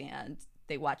understand.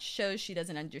 They watch shows she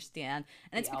doesn't understand,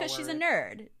 and it's because she's a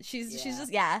nerd. She's she's a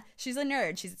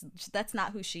nerd. That's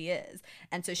not who she is,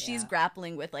 and so she's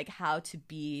grappling with like how to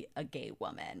be a gay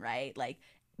woman, right? Like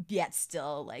yet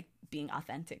still like being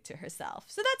authentic to herself.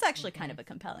 So that's actually kind of a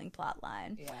compelling plot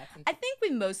line. Yeah, I think we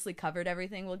mostly covered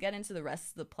everything. We'll get into the rest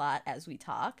of the plot as we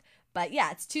talk. But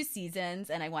yeah, it's 2 seasons,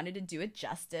 and I wanted to do it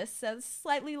justice. So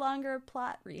slightly longer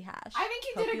plot rehash. I think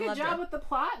you did a good job with the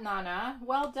plot, Nana.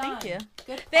 Well done. Thank you.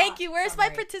 Good plot. Thank you. Where's my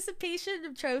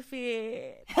participation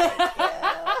trophy? Thank you.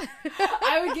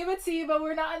 I would give it to you, but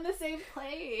we're not in the same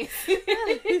place.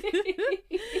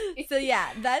 So yeah,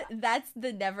 that's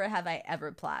the Never Have I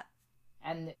Ever plot.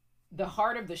 And the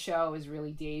heart of the show is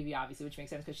really Devi, obviously, which makes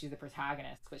sense because she's the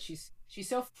protagonist. But she's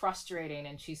so frustrating,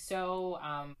 and she's so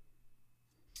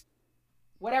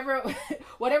whatever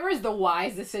is the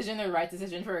wise decision or right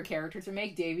decision for a character to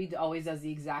make, Devi always does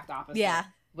the exact opposite. Yeah.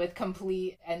 With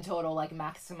complete and total like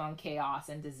maximum chaos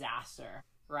and disaster,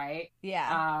 right?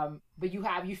 Yeah. But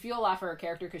you feel a lot for her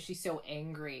character because she's so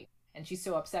angry and she's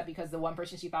so upset because the one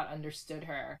person she thought understood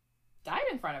her died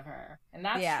in front of her, and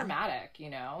that's traumatic,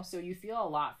 you know? So you feel a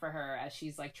lot for her as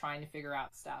she's like trying to figure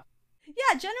out stuff.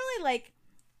 Yeah, generally like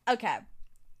okay.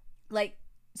 Like,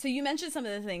 so you mentioned some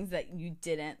of the things that you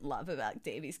didn't love about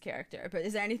Devi's character, but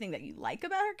is there anything that you like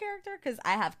about her character? Because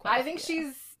I have quite I think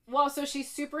she's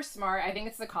super smart. I think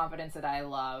it's the confidence that I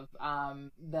love.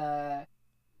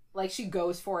 like she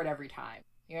goes for it every time.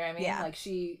 You know what I mean? Yeah. Like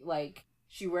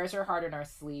she wears her heart on her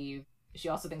sleeve. She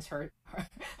also thinks her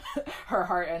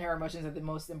heart and her emotions are the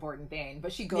most important thing,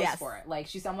 but she goes for it. Like,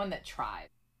 she's someone that tries.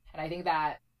 And I think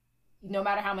that no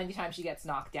matter how many times she gets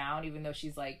knocked down, even though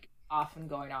she's like often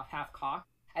going off half cocked,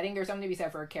 I think there's something to be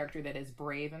said for a character that is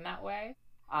brave in that way,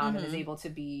 and is able to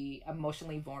be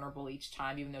emotionally vulnerable each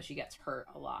time, even though she gets hurt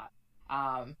a lot.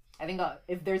 I think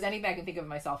if there's anything I can think of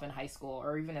myself in high school,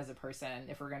 or even as a person,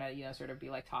 if we're gonna, you know, sort of be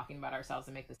like talking about ourselves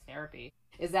and make this therapy,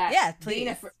 is that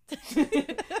please.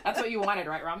 That's what you wanted,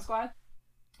 right, Rom Squad?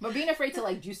 But being afraid to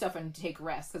like do stuff and take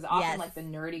risks, because often like the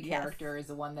nerdy character is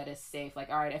the one that is safe. Like,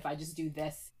 all right, if I just do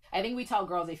this, I think we tell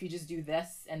girls, if you just do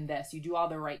this and this, you do all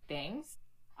the right things,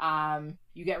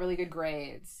 you get really good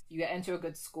grades, you get into a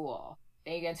good school,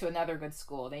 then you get into another good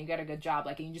school, then you get a good job,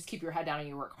 like, and you just keep your head down and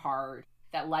you work hard,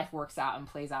 that life works out and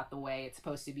plays out the way it's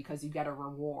supposed to, because you get a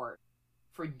reward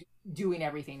for doing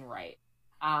everything right.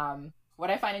 What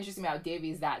I find interesting about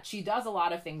Devi is that she does a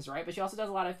lot of things right, but she also does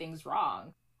a lot of things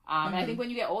wrong. And I think when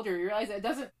you get older, you realize that it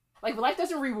doesn't, like, life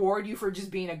doesn't reward you for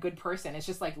just being a good person. It's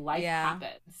just like life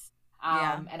happens.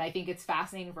 And I think it's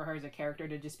fascinating for her as a character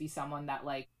to just be someone that,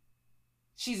 like,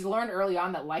 she's learned early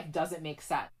on that life doesn't make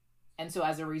sense. And so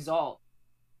as a result,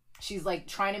 she's like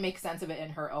trying to make sense of it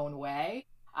in her own way.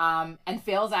 And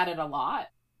fails at it a lot,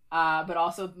 but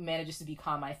also manages to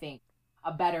become, I think,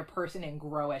 a better person and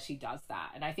grow as she does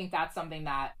that. And I think that's something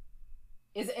that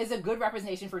is a good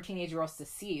representation for teenage girls to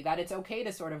see, that it's okay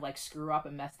to sort of like screw up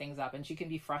and mess things up, and she can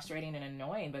be frustrating and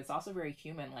annoying, but it's also very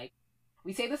human. Like,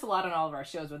 we say this a lot on all of our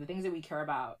shows, but the things that we care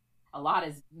about a lot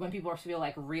is when people feel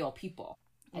like real people.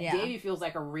 And Devi feels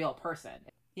like a real person.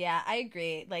 Yeah, I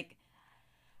agree. Like,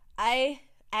 I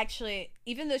actually,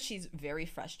 even though she's very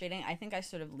frustrating, I think I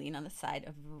sort of lean on the side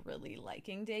of really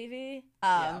liking Devi.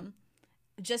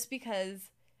 Just because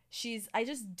I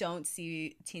just don't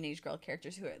see teenage girl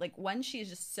characters who are, like, one, she's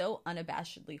just so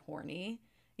unabashedly horny.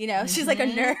 You know, she's like a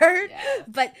nerd,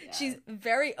 but she's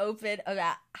very open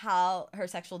about how her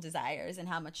sexual desires and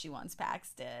how much she wants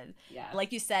Paxton.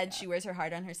 Like you said, she wears her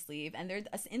heart on her sleeve. And there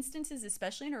are instances,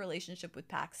 especially in her relationship with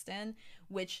Paxton,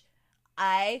 which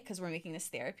because we're making this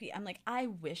therapy, I'm like, I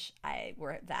wish I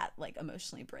were that, like,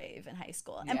 emotionally brave in high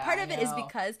school. And part of it is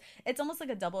because it's almost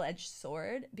like a double-edged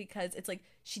sword, because it's like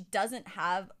she doesn't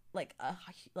have like a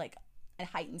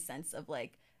heightened sense of,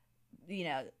 like, you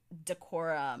know,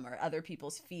 decorum or other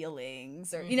people's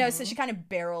feelings, or you know, so she kind of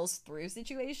barrels through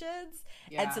situations,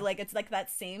 and so, like, it's like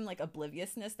that same, like,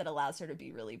 obliviousness that allows her to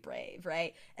be really brave,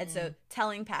 right? And so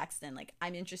telling Paxton, like,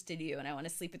 I'm interested in you and I want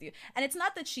to sleep with you, and it's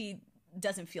not that she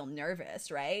doesn't feel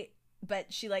nervous, right?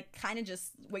 But she, like, kind of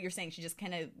just, what you're saying, she just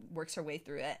kind of works her way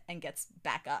through it and gets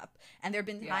back up. And there have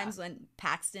been times when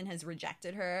Paxton has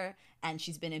rejected her and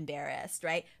she's been embarrassed,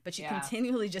 right? But she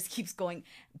continually just keeps going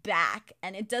back.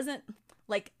 And it doesn't,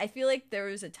 like, I feel like there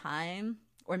was a time,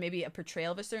 or maybe a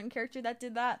portrayal of a certain character that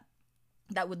did that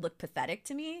would look pathetic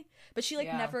to me, but she,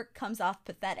 like, never comes off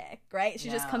pathetic, right? She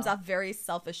just comes off very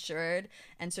self-assured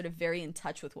and sort of very in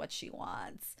touch with what she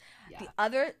wants. The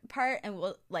other part, and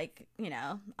we'll, like, you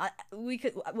know,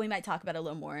 we might talk about it a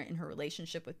little more in her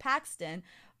relationship with Paxton,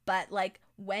 but, like,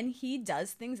 when he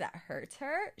does things that hurt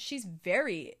her, she's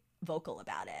very vocal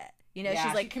about it. You know,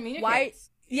 she's like, communicates. Why?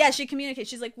 Yeah, she communicates.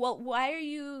 She's like, well, why are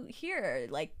you here?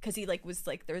 Like, because he, like, was,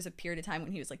 like, there was a period of time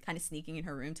when he was, like, kind of sneaking in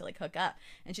her room to, like, hook up.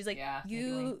 And she's like,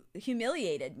 you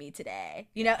humiliated me today.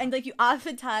 You know? And, like, you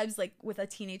oftentimes, like, with a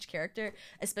teenage character,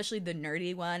 especially the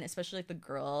nerdy one, especially, like, the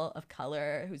girl of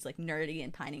color who's, like, nerdy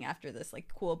and pining after this, like,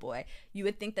 cool boy, you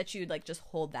would think that she would, like, just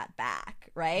hold that back,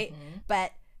 right?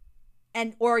 But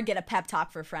or get a pep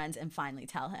talk for friends and finally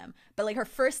tell him. But, like, her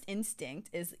first instinct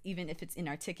is, even if it's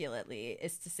inarticulately,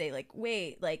 is to say, like,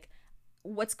 wait, like,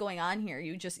 what's going on here?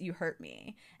 You hurt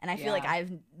me. And I feel like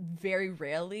I've very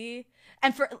rarely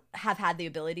have had the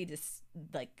ability to,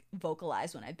 like,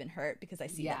 vocalize when I've been hurt, because I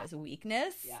see that as a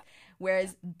weakness.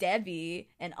 Whereas Devi,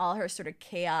 and all her sort of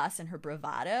chaos and her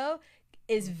bravado,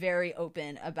 is very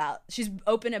open about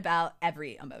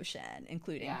every emotion,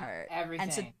 including hurt. Everything.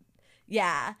 And so,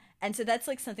 and so that's,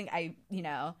 like, something I, you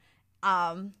know,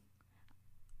 on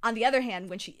the other hand,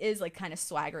 when she is, like, kind of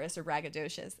swaggerous or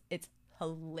braggadocious, it's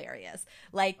hilarious.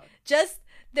 Like, just,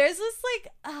 there's this,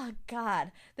 like, oh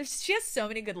god, she has so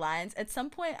many good lines. At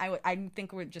some point, I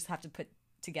think we'd just have to put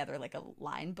together, like, a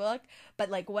line book.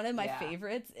 But, like, one of my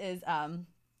favorites is,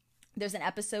 there's an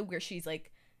episode where she's,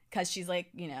 like, because she's, like,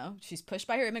 you know, she's pushed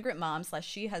by her immigrant mom /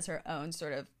 she has her own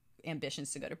sort of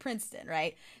ambitions to go to Princeton,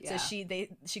 right? So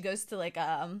she goes to, like,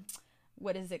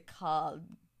 what is it called?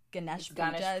 Ganesh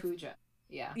Puja.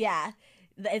 Yeah.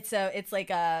 it's like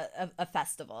a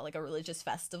festival, like a religious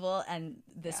festival, and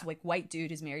this like white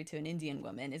dude who's married to an Indian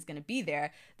woman is going to be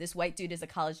there. This white dude is a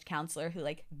college counselor who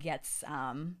like gets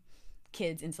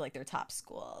kids into like their top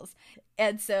schools,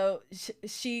 and so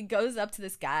she goes up to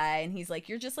this guy and he's like,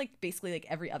 you're just like basically like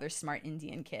every other smart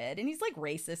Indian kid, and he's like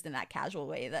racist in that casual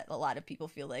way that a lot of people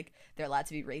feel like they're allowed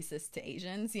to be racist to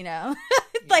Asians, you know.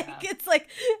 Like it's like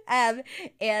and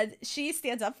she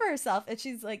stands up for herself and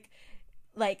she's like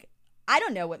I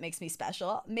don't know what makes me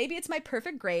special. Maybe it's my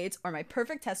perfect grades or my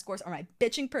perfect test scores or my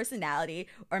bitching personality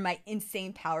or my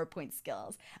insane PowerPoint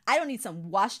skills. I don't need some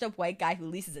washed up white guy who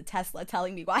leases a Tesla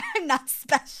telling me why I'm not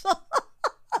special.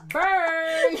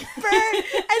 Burn! And she's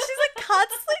like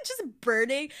constantly just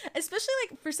burning, especially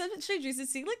like for some strange reason,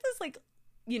 seeing like this like,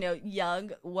 you know,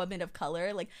 young woman of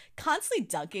color like constantly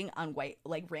dunking on white,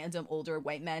 like random older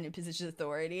white men in positions of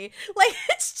authority. Like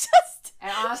it's just,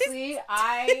 and honestly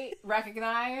I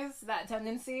recognize that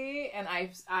tendency and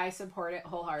I support it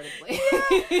wholeheartedly.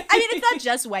 I mean, it's not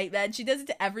just white men, she does it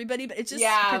to everybody, but it's just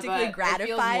particularly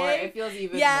gratifying. It feels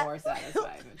even more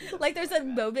satisfying. Like there's a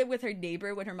moment with her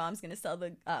neighbor when her mom's gonna sell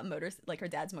the her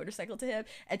dad's motorcycle to him,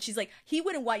 and she's like, he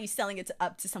wouldn't want you selling it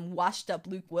up to some washed up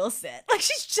Luke Wilson. Like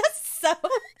she's just so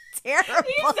terrible.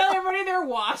 He's telling everybody they're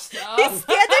washed up. He's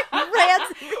standing right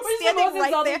the most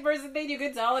insulting there. person thing you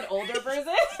could tell an older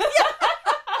person.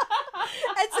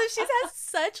 And so she has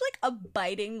such like a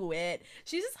biting wit.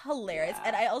 She's just hilarious.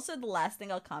 And I also, the last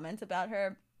thing I'll comment about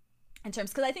her in terms,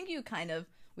 because I think you kind of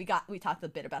we talked a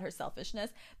bit about her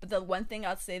selfishness, but the one thing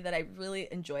I'll say that I really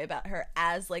enjoy about her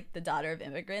as like the daughter of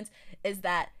immigrants is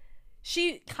that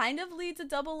she kind of leads a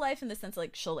double life in the sense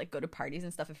like she'll like go to parties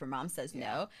and stuff if her mom says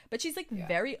no, but she's like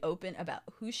very open about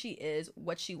who she is,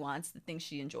 what she wants, the things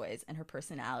she enjoys, and her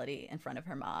personality in front of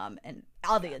her mom and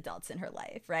all the adults in her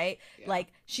life, right? Like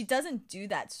she doesn't do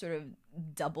that sort of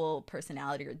double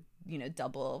personality or, you know,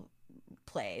 double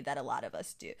play that a lot of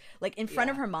us do. Like in front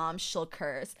of her mom, she'll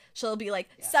curse. She'll be like,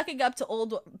 sucking up to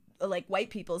old like white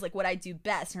people is like what I do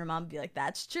best. And her mom would be like,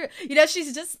 that's true. You know,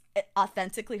 she's just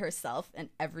authentically herself in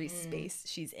every space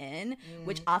she's in,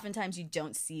 which oftentimes you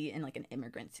don't see in like an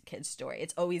immigrant kid story.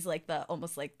 It's always like the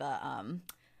almost like the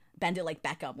Bend It Like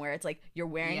Beckham, where it's like you're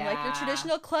wearing like your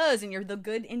traditional clothes and you're the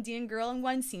good Indian girl in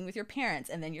one scene with your parents,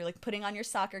 and then you're like putting on your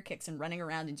soccer kicks and running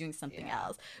around and doing something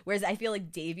else. Whereas I feel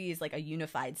like Devi is like a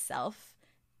unified self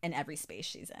in every space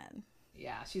she's in.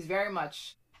 Yeah, she's very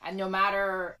much, and no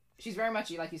matter, she's very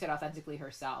much, like you said, authentically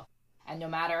herself. And no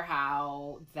matter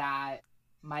how that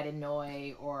might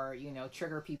annoy or, you know,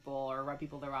 trigger people or rub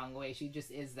people the wrong way, she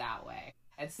just is that way.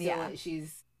 And still,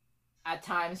 she's at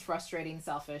times frustrating,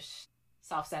 selfish,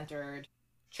 self-centered,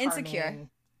 charming,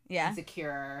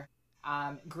 insecure,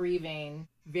 grieving,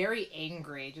 very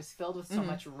angry, just filled with so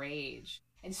much rage.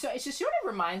 And so it just sort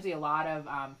of reminds me a lot of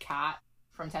Kat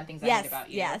from 10 Things I Hate About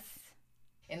You. Yes.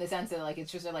 In the sense that like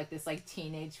it's just like this like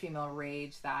teenage female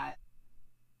rage that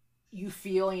you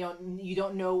feel, you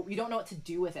don't know what to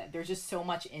do with it. There's just so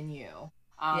much in you.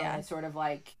 And it's sort of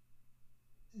like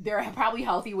there are probably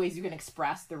healthy ways you can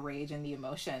express the rage and the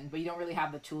emotion, but you don't really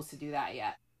have the tools to do that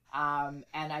yet.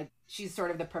 And she's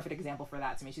sort of the perfect example for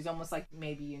that to me. She's almost like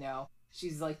maybe, you know,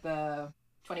 she's like the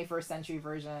 21st century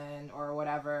version or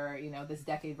whatever, you know, this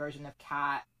decade version of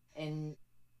Kat.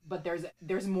 But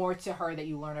there's more to her that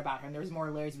you learn about her, and there's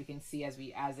more layers we can see as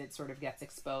it sort of gets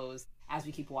exposed as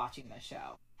we keep watching the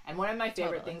show. And one of my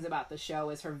favorite things about the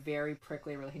show is her very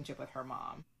prickly relationship with her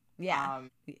mom.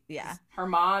 Her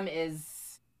mom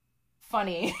is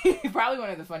funny, probably one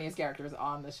of the funniest characters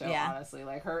on the show. Honestly,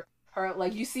 like her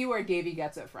like you see where Devi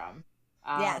gets it from.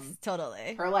 Yes,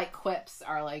 totally. Her like quips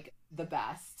are like the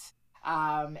best.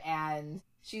 And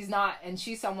she's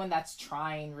someone that's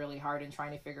trying really hard and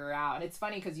trying to figure out. And it's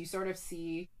funny because you sort of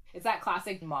see, it's that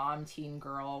classic mom teen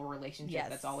girl relationship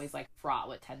that's always like fraught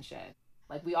with tension.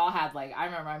 Like we all had like, I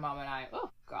remember my mom and I,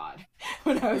 oh God,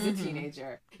 when I was a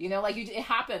teenager, you know, like it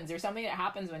happens. There's something that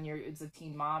happens when it's a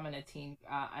teen mom and a teen,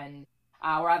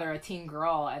 rather a teen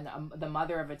girl and the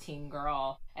mother of a teen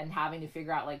girl, and having to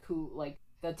figure out like who, like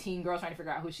the teen girl trying to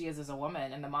figure out who she is as a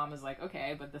woman, and the mom is like,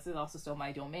 okay, but this is also still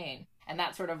my domain. And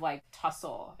that sort of like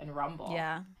tussle and rumble.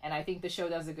 Yeah. And I think the show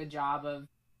does a good job of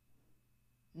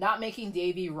not making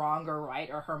Devi wrong or right,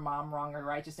 or her mom wrong or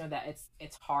right. Just know that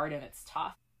it's hard and it's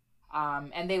tough.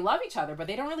 And they love each other, but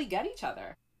they don't really get each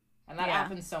other. And that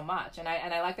happens so much. And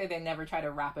I like that they never try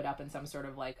to wrap it up in some sort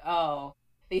of like, oh,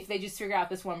 if they just figure out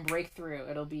this one breakthrough,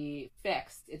 it'll be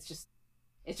fixed. It's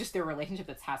just their relationship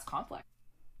that has conflict.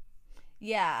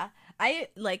 Yeah. I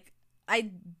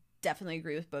definitely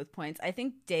agree with both points. I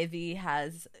think Devi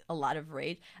has a lot of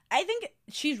rage. I think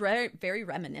she's very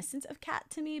reminiscent of Kat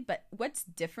to me, but what's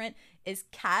different is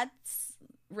Kat's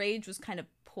rage was kind of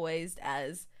poised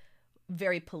as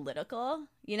very political,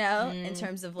 you know, in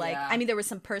terms of like, I mean, there were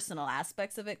some personal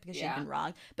aspects of it because she'd been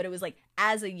wronged, but it was like,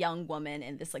 as a young woman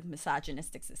in this like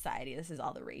misogynistic society, this is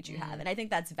all the rage you have. And I think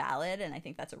that's valid, and I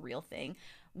think that's a real thing.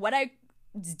 What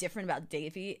is different about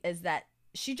Devi is that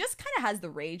she just kind of has the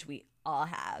rage we all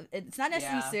have. It's not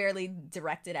necessarily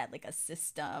directed at like a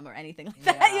system or anything like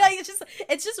that. Like,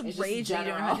 it's just rage that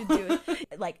you don't know how to do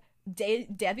it. Like,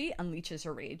 Devi unleashes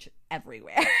her rage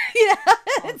everywhere. You know,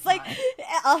 it's like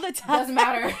all the time. Doesn't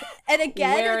matter. And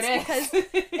again,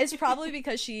 it's probably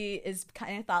because she is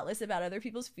kind of thoughtless about other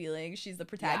people's feelings. She's the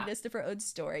protagonist of her own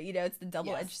story. You know, it's the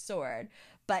double-edged sword.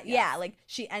 But yeah, like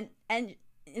she and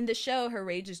in the show, her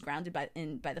rage is grounded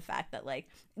by the fact that like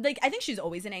I think she's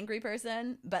always an angry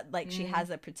person, but like she has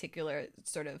a particular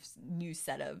sort of new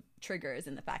set of triggers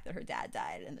in the fact that her dad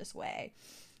died in this way.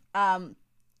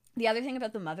 The other thing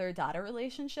about the mother-daughter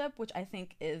relationship, which I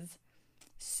think is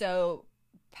so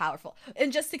powerful,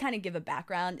 and just to kind of give a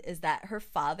background, is that her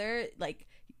father, like,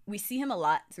 we see him a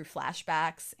lot through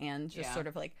flashbacks and just sort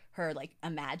of like her like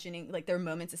imagining, like there are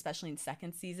moments, especially in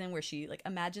second season, where she like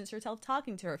imagines herself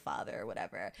talking to her father or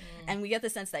whatever. And we get the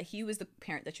sense that he was the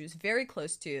parent that she was very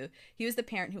close to. He was the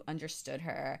parent who understood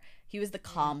her. He was the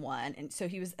calm one. And so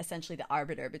he was essentially the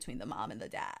arbiter between the mom and the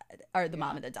dad, or the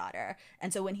mom and the daughter.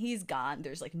 And so when he's gone,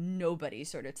 there's like nobody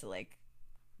sort of to like,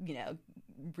 you know,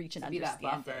 reach an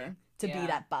understanding, to be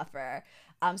that buffer.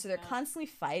 So they're constantly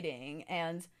fighting,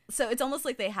 and so it's almost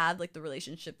like they have like the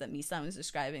relationship that Misan was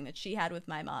describing, that she had with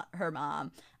her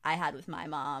mom, I had with my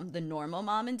mom, the normal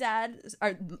mom and dad,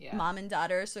 or mom and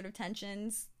daughter sort of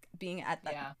tensions being at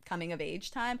the coming of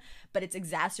age time, but it's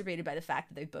exacerbated by the fact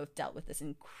that they've both dealt with this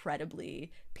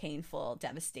incredibly painful,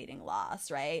 devastating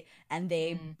loss, right? And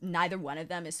they neither one of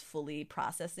them is fully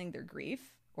processing their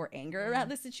grief or anger around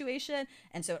the situation,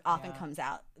 and so it often comes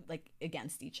out like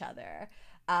against each other.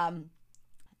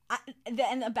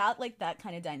 And about like that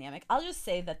kind of dynamic, I'll just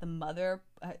say that the mother,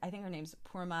 I think her name's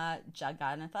Purma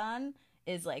Jagannathan,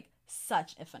 is like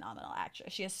such a phenomenal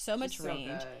actress. She has so much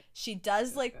range. She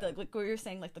does like the, like what you were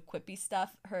saying, like the quippy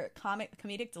stuff. Her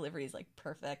comedic delivery is like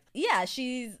perfect. Yeah,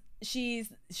 you see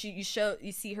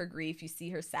her grief, you see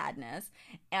her sadness,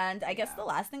 and I guess the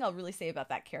last thing I'll really say about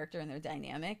that character and their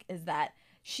dynamic is that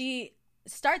she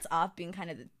starts off being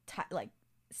kind of the like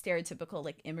stereotypical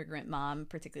like immigrant mom,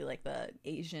 particularly like the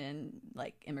Asian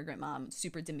like immigrant mom,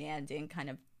 super demanding, kind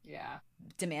of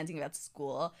demanding about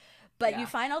school, but you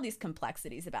find all these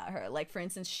complexities about her. Like, for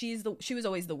instance, she was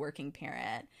always the working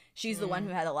parent. She's the one who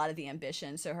had a lot of the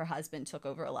ambition, so her husband took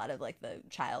over a lot of like the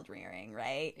child rearing,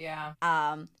 right?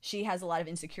 She has a lot of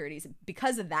insecurities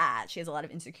because of that. She has a lot of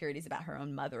insecurities about her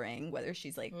own mothering, whether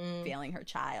she's like failing her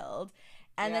child.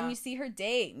 And then you see her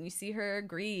date, and you see her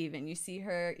grieve, and you see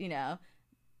her, you know,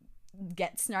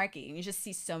 get snarky, and you just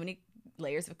see so many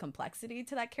layers of complexity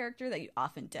to that character that you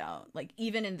often don't. Like,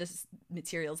 even in this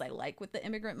materials I like with the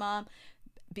immigrant mom,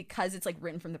 because it's like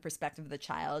written from the perspective of the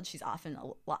child, she's often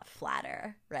a lot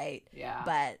flatter, right?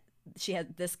 But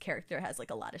this character has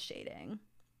like a lot of shading.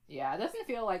 It doesn't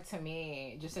feel like, to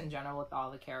me, just in general with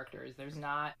all the characters, there's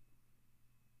not,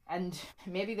 and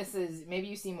maybe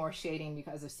you see more shading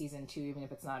because of season 2, even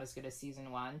if it's not as good as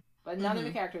season 1, but none of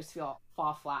the characters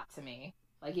fall flat to me.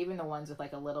 Like, even the ones with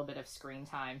like a little bit of screen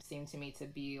time seem to me to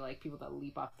be like people that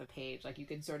leap off the page. Like, you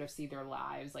can sort of see their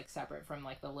lives like separate from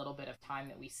like the little bit of time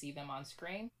that we see them on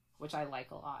screen, which I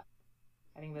like a lot.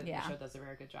 I think that the show does a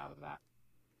very good job of that.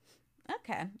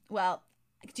 Okay, well,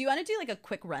 do you want to do like a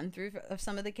quick run through of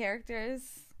some of the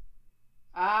characters?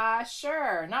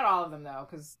 Sure. Not all of them though,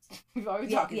 because we've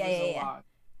always talked for so long.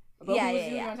 But who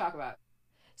do you want to talk about?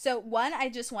 So one, I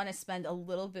just want to spend a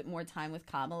little bit more time with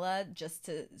Kamala, just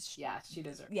to... Yeah, she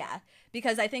deserves it. Yeah,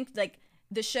 because I think, like,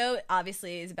 the show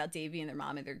obviously is about Devi and their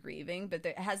mom and they're grieving, but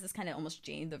it has this kind of almost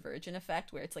Jane the Virgin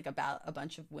effect, where it's, like, about a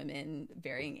bunch of women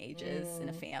varying ages in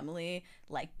a family,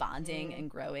 like, bonding and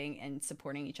growing and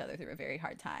supporting each other through a very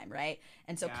hard time, right?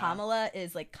 And so Kamala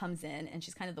is, like, comes in, and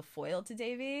she's kind of the foil to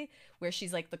Devi, where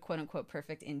she's, like, the quote-unquote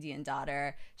perfect Indian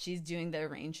daughter. She's doing the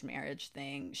arranged marriage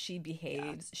thing. She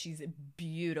behaves. She's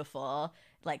beautiful.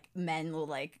 Like, men will,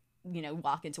 like, you know,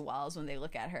 walk into walls when they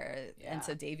look at her. And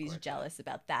so Devi's jealous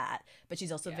about that. But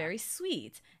she's also very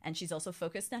sweet, and she's also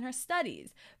focused on her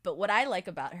studies. But what I like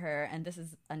about her, and this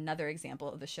is another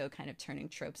example of the show kind of turning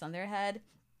tropes on their head,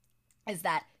 is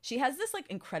that she has this like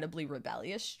incredibly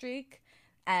rebellious streak,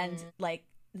 and like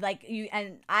like you,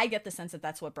 and I get the sense that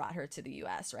that's what brought her to the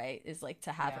US, right? Is like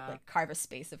to have like carve a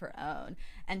space of her own.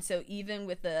 And so even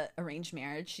with the arranged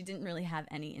marriage, she didn't really have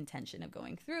any intention of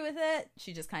going through with it.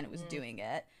 She just kind of was doing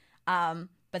it.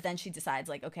 But then she decides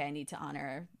like, okay, I need to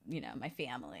honor, my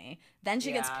family. Then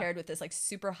she gets paired with this like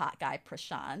super hot guy,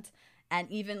 Prashant. And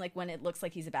even like when it looks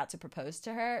like he's about to propose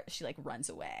to her, she like runs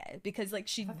away because like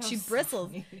she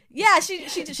bristles. So yeah,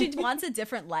 she wants a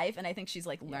different life, and I think she's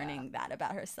like learning that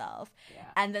about herself. Yeah.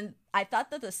 And then I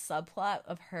thought that the subplot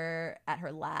of her at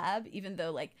her lab, even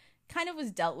though like kind of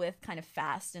was dealt with kind of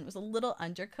fast and was a little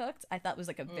undercooked, I thought was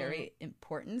like a very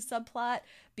important subplot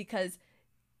because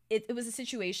it was a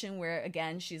situation where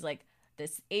again she's like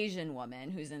this Asian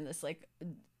woman who's in this like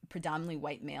predominantly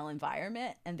white male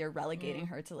environment, and they're relegating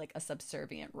her to like a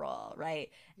subservient role, right?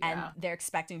 And they're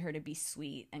expecting her to be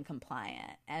sweet and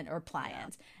compliant or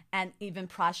pliant. And even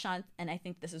Prashant, and I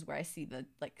think this is where I see the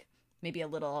like maybe a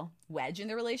little wedge in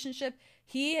the relationship.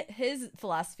 His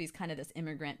philosophy is kind of this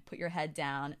immigrant, put your head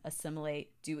down,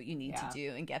 assimilate, do what you need to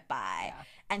do, and get by.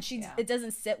 And it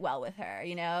doesn't sit well with her,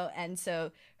 And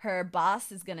so her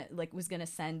boss was gonna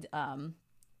send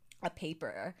a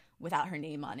paper without her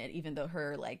name on it, even though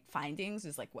her like findings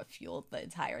is like what fueled the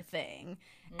entire thing.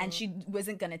 And she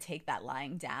wasn't going to take that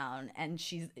lying down. And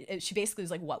she basically was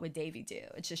like, what would Devi do?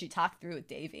 And so she talked through with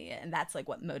Devi, and that's like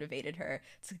what motivated her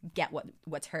to get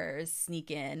what's hers, sneak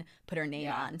in, put her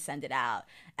name on, send it out.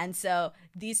 And so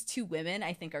these two women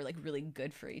I think are like really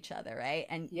good for each other, right?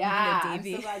 And Devi, I'm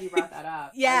so glad you brought that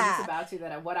up. I was just about to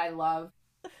that. What I love,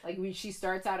 like she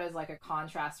starts out as like a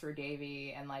contrast for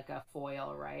Devi and like a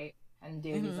foil, right? And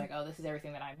Devi's like, oh, this is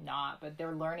everything that I'm not. But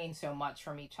they're learning so much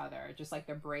from each other. Just like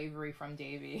the bravery from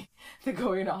Devi, the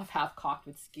going off half-cocked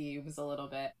with schemes a little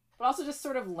bit. But also just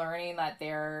sort of learning that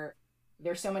there's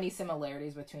so many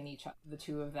similarities between the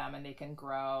two of them, and they can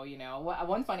grow,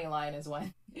 One funny line is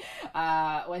when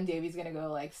Devi's going to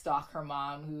go like stalk her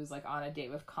mom, who's like on a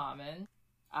date with Common.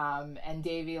 And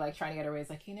Devi like trying to get her away is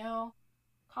like,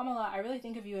 Kamala, I really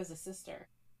think of you as a sister.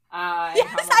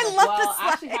 Yes, I love this line. I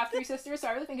actually have 3 sisters, so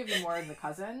I really think of you more as a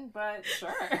cousin, but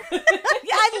sure. Yeah,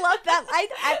 I love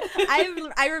that.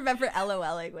 I remember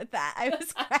LOLing with that. I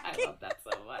was cracking. I love that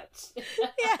so much.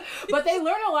 Yeah. But they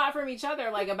learn a lot from each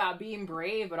other, like about being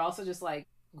brave, but also just like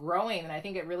growing, and I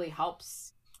think it really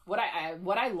helps. What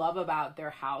I love about their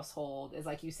household is,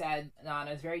 like you said,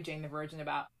 Nana, is very Jane the Virgin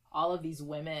about all of these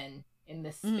women in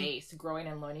this space growing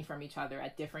and learning from each other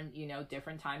at different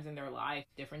times in their life,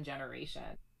 different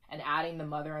generations. And adding the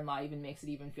mother-in-law even makes it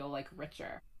even feel like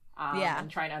richer.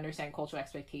 And trying to understand cultural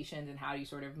expectations and how you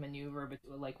sort of maneuver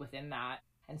like within that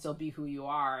and still be who you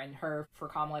are. And for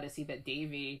Kamala to see that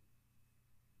Devi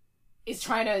is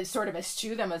trying to sort of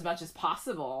eschew them as much as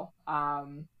possible,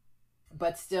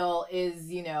 but still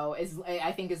is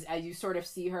I think is as you sort of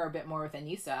see her a bit more with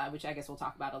Anissa, which I guess we'll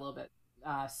talk about a little bit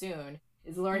soon.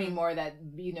 Is learning more that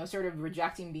sort of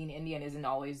rejecting being Indian isn't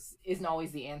always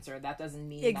the answer. That doesn't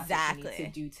mean exactly that's what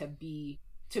she needs to do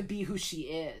to be who she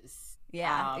is.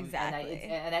 Yeah, exactly.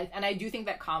 And I do think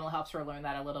that Kamala helps her learn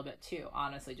that a little bit too.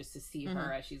 Honestly, just to see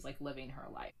her as she's like living her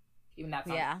life, even that's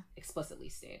not explicitly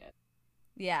stated.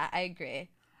 Yeah, I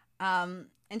agree.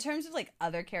 In terms of like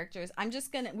other characters,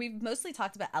 we've mostly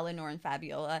talked about Eleanor and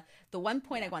Fabiola. The one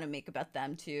point I want to make about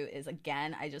them too is,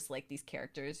 again, I just like these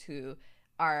characters who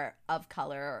are of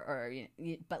color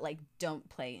but like don't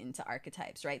play into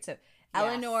archetypes, right? So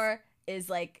Eleanor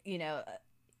is like,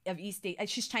 of East Asia.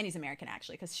 She's Chinese American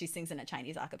actually, because she sings in a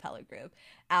Chinese a cappella group.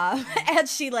 And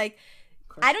she like,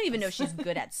 I don't even know if she's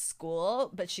good at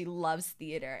school, but she loves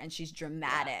theater and she's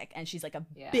dramatic and she's like a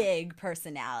big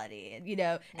personality,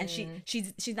 and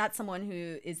she's not someone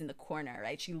who is in the corner,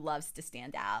 right? She loves to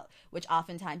stand out, which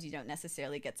oftentimes you don't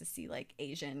necessarily get to see like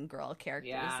Asian girl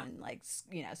characters and like,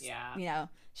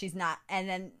 she's not. And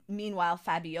then meanwhile,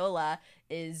 Fabiola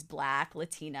is Black,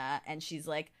 Latina, and she's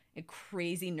like a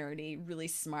crazy nerdy, really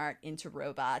smart, into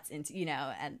robots, and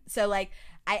so like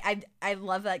I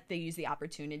love that they use the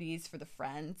opportunities for the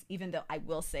friends, even though I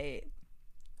will say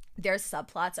their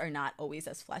subplots are not always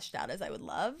as fleshed out as I would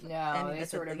love. No, and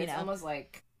it's almost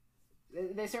like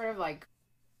they sort of like,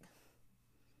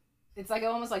 it's like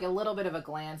almost like a little bit of a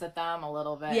glance at them, a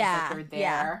little bit. Yeah, like they're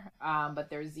there. But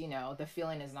there's the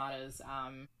feeling is not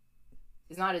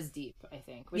as deep, I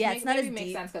think. Which it's not as makes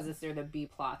deep. sense because they're the B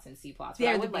plots and C plots. But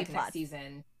I would like next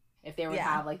season if they would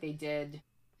have like they did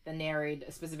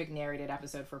a specific narrated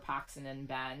episode for Paxton and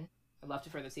Ben. I'd love to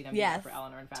further see them for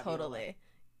Eleanor and Fabiola. Totally.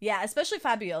 Yeah, especially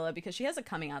Fabiola, because she has a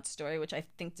coming out story, which I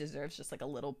think deserves just like a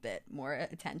little bit more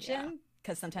attention,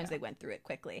 because sometimes they went through it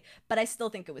quickly. But I still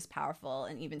think it was powerful,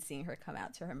 and even seeing her come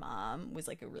out to her mom was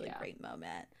like a really great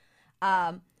moment.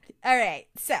 All right,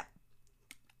 so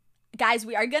guys,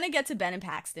 we are going to get to Ben and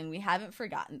Paxton. We haven't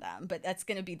forgotten them, but that's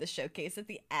going to be the showcase at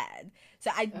the end.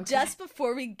 So just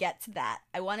before we get to that,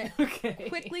 I want to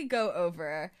quickly go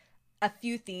over a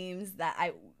few themes that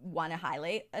I want to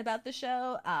highlight about the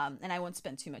show, and I won't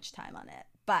spend too much time on it.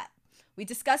 But we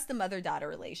discussed the mother-daughter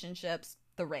relationships,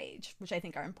 the rage, which I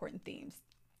think are important themes.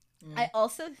 I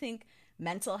also think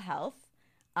mental health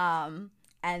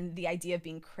and the idea of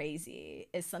being crazy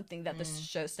is something that the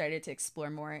show started to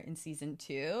explore more in season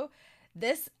 2.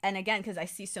 This, and again, because I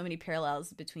see so many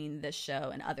parallels between this show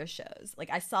and other shows.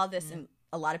 Like, I saw this in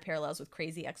a lot of parallels with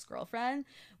Crazy Ex-Girlfriend,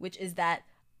 which is that,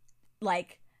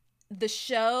 like, the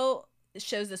show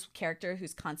shows this character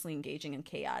who's constantly engaging in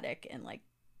chaotic and, like,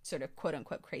 sort of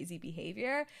quote-unquote crazy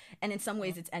behavior. And in some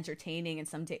ways it's entertaining, in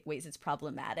some ways it's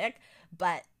problematic.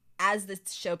 But as the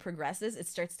show progresses, it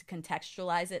starts to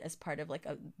contextualize it as part of, like,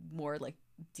 a more, like,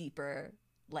 deeper,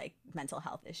 like, mental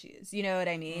health issues. You know what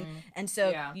I mean? And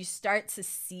so you start to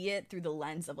see it through the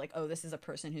lens of, like, oh, this is a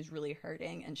person who's really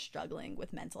hurting and struggling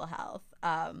with mental health.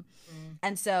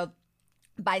 And so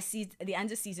by the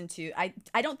end of season 2,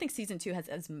 I don't think season 2 has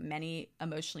as many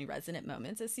emotionally resonant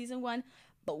moments as season 1,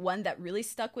 but one that really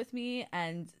stuck with me,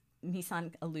 and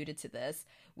Misan alluded to this,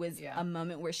 was a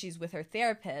moment where she's with her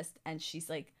therapist and she's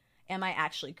like, am I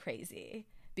actually crazy?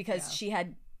 Because she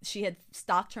had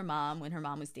stalked her mom when her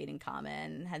mom was dating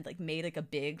Common, had, like, made, like, a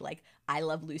big, like, I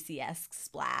Love Lucy-esque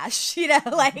splash, you know,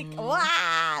 like,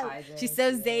 wow, she's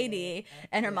so zany.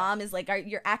 And her mom is like,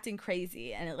 you're acting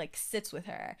crazy. And it, like, sits with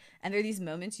her. And there are these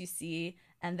moments you see,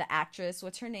 and the actress,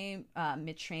 what's her name?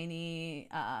 Mitrani,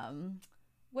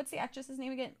 what's the actress's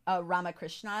name again?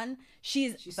 Ramakrishnan.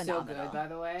 She's phenomenal. So good, by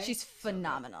the way. She's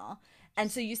phenomenal. And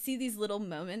so you see these little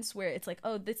moments where it's like,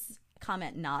 oh, this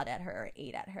comment gnawed at her or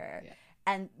ate at her. Yeah.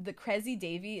 And the crazy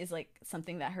Devi is, like,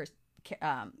 something that her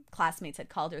classmates had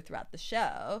called her throughout the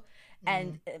show.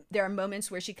 And there are moments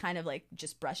where she kind of, like,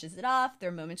 just brushes it off. There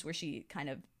are moments where she kind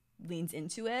of leans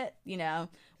into it, you know?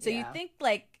 So you think,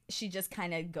 like, she just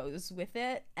kind of goes with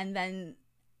it. And then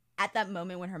at that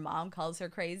moment when her mom calls her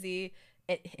crazy,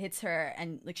 it hits her,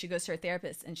 and, like, she goes to her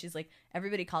therapist and she's like,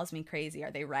 everybody calls me crazy,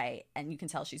 are they right? And you can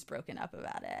tell she's broken up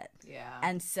about it.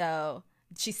 And so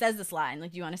she says this line,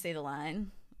 like, do you want to say the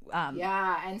line?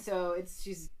 And so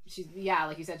she's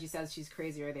like you said, she says she's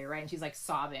crazy, are they right? And she's, like,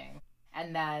 sobbing,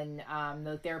 and then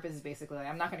the therapist is basically like,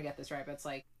 I'm not gonna get this right, but it's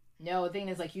like, no, the thing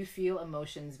is, like, you feel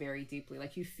emotions very deeply,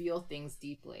 like, you feel things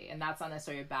deeply, and that's not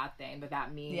necessarily a bad thing, but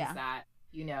that means that,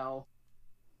 you know,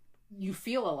 you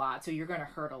feel a lot, so you're gonna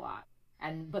hurt a lot.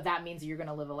 But that means you're going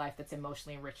to live a life that's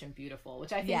emotionally rich and beautiful,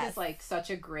 which I think is, like, such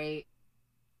a good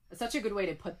way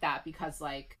to put that, because,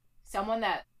 like, someone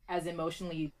that as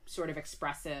emotionally sort of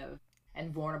expressive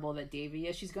and vulnerable that Devi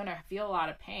is, she's going to feel a lot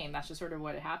of pain. That's just sort of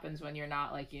what happens when you're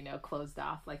not, like, you know, closed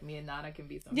off like me and Nana can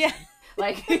be sometimes. Yeah.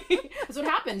 Like, that's what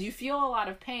happens. You feel a lot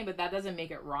of pain, but that doesn't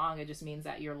make it wrong. It just means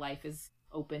that your life is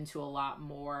open to a lot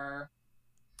more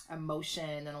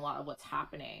emotion and a lot of what's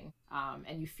happening,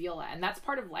 and you feel that, and that's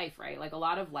part of life, right? Like, a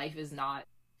lot of life is not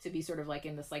to be sort of, like,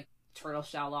 in this, like, turtle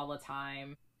shell all the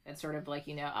time, and sort of, like,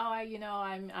 you know, oh,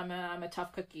 I'm a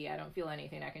tough cookie, I don't feel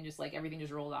anything, I can just, like, everything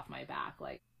just rolls off my back.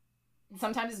 Like,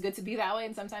 sometimes it's good to be that way,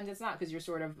 and sometimes it's not, because you're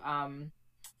sort of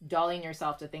dulling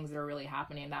yourself to things that are really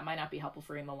happening, and that might not be helpful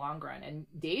for you in the long run. And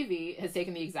Devi has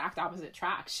taken the exact opposite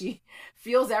track. She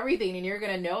feels everything, and you're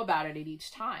going to know about it at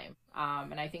each time.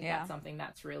 And I think that's something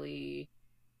that's really,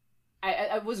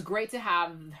 it was great to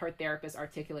have her therapist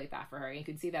articulate that for her. And you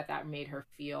could see that made her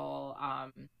feel,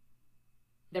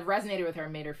 that resonated with her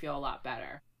and made her feel a lot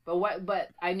better. But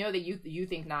I know that you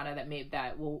think, Nana,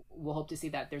 that we'll hope to see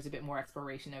that there's a bit more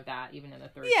exploration of that even in the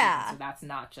third season. So that's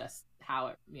not just how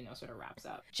it, you know, sort of wraps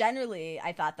up. Generally,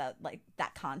 I thought that, like,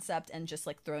 that concept and just,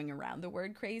 like, throwing around the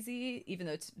word crazy, even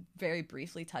though it's very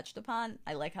briefly touched upon,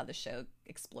 I like how the show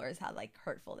explores how, like,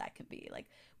 hurtful that can be. Like,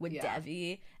 with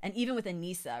Devi, and even with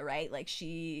Anissa, right? Like,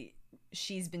 she's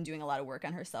been doing a lot of work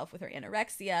on herself with her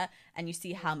anorexia, and you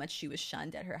see how much she was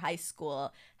shunned at her high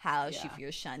school, how she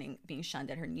fears being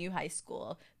shunned at her new high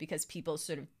school, because people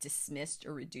sort of dismissed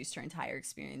or reduced her entire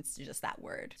experience to just that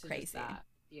word, crazy.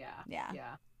 Yeah.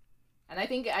 And I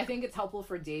think it's helpful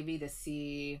for Devi to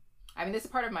see, I mean, this is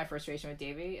part of my frustration with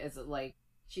Devi, is that, like,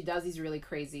 she does these really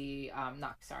crazy,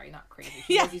 not crazy,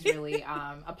 she does these really,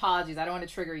 apologies, I don't want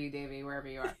to trigger you, Devi, wherever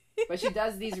you are, but she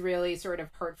does these really sort of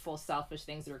hurtful, selfish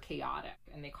things that are chaotic,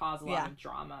 and they cause a lot of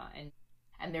drama,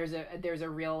 and there's a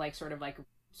real, like, sort of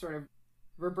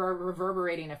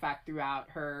reverberating effect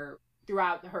throughout her,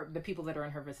 the people that are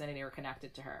in her vicinity are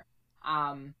connected to her.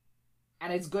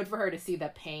 and it's good for her to see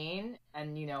the pain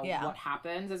and, you know, Yeah. what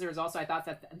happens as a result. So I thought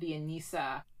that the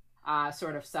Anissa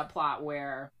sort of subplot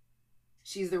where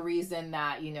she's the reason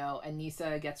that, you know,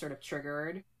 Anissa gets sort of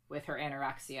triggered with her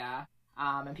anorexia,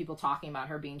 and people talking about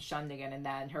her being shunned again, and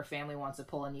then her family wants to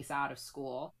pull Anissa out of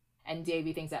school, and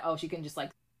Devi thinks that, oh, she can just,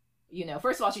 like, you know,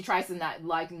 first of all, she tries to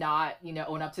not, you know,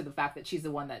 own up to the fact that she's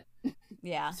the one that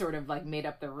sort of, like, made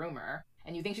up the rumor,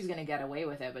 and you think she's gonna get away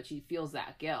with it, but she feels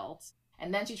that guilt,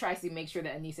 and then she tries to make sure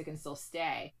that Anissa can still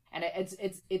stay, and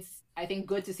it's I think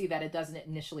good to see that it doesn't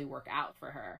initially work out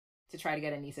for her to try to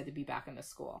get Anissa to be back in the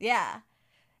school. Yeah.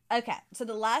 Okay, so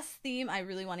the last theme I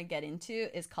really want to get into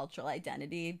is cultural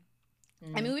identity.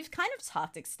 I mean, we've kind of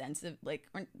talked extensively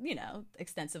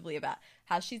about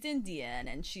how she's Indian,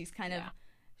 and she's kind of,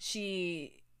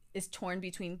 she is torn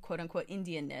between quote unquote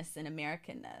Indianness and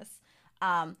Americanness.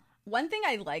 One thing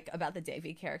I like about the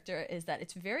Devi character is that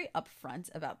it's very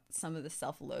upfront about some of the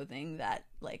self-loathing that,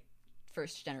 like,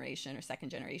 first generation or second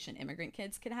generation immigrant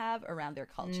kids can have around their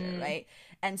culture, right?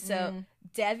 And so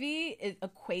Devi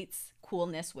equates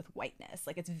coolness with whiteness.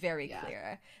 Like, it's very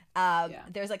clear.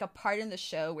 There's, like, a part in the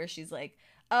show where she's like,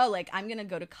 oh, like, I'm gonna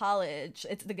go to college.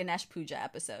 It's the Ganesh Puja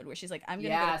episode where she's like, I'm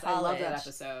gonna go to college. I love that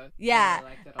episode. Yeah. I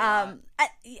really liked it a lot.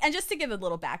 And just to give a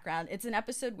little background, it's an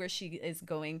episode where she is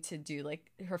going to do,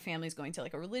 like, her family's going to,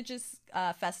 like, a religious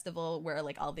festival where,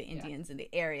 like, all the Indians in the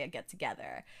area get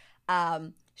together.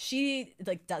 She,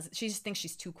 like, she just thinks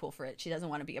she's too cool for it. She doesn't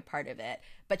want to be a part of it,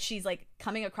 but she's, like,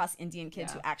 coming across Indian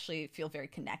kids who actually feel very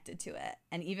connected to it.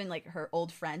 And even, like, her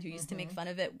old friend who used to make fun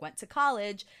of it went to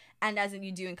college, and as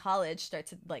you do in college, start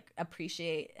to, like,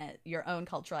 appreciate your own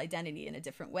cultural identity in a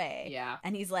different way.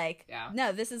 And he's like,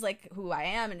 no, this is, like, who I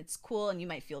am, and it's cool, and you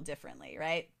might feel differently,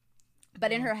 right?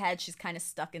 But in her head, she's kind of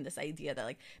stuck in this idea that,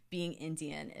 like, being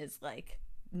Indian is, like,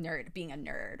 being a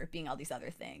nerd or being all these other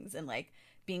things, and, like,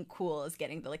 being cool is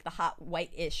getting the, like, the hot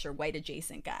white-ish or white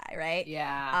adjacent guy, right?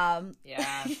 Yeah.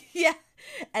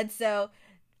 And so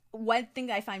one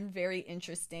thing I find very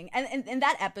interesting, and in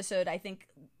that episode, I think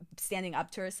standing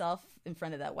up to herself in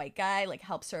front of that white guy, like,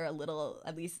 helps her a little,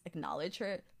 at least acknowledge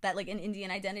her, that, like, an Indian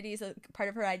identity is a part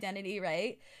of her identity,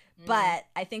 right? But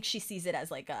I think she sees it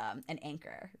as, like, an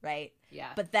anchor, right?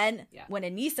 But then when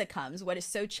Anissa comes, what is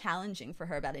so challenging for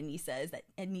her about Anissa is that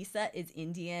Anissa is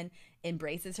Indian,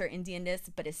 embraces her Indianness,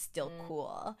 but is still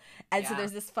cool. And so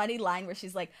there's this funny line where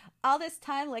she's like, all this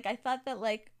time, like, I thought that,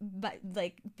 like,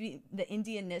 the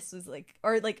Indianness was, like,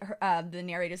 or, like, her, the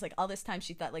narrator's like, all this time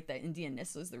she thought, like, the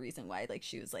Indianness was the reason why, like,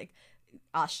 she was, like,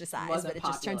 ostracized, but it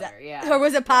just turns out, or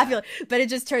wasn't popular, but it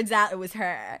just turns out it was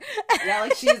her.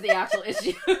 Like, she's the actual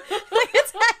issue. Like,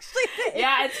 it's actually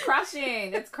it's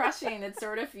crushing. It's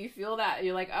sort of, you feel that,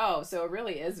 you're like, oh, so it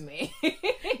really is me.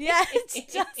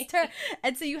 It's just her.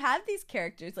 And so you have these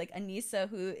characters like Anissa,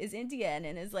 who is Indian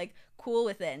and is, like, cool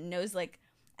with it and knows, like,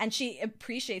 and she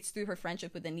appreciates through her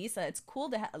friendship with Anissa, it's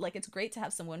cool to like, it's great to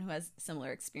have someone who has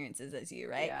similar experiences as you,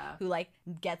 right? Who, like,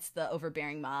 gets the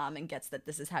overbearing mom and gets that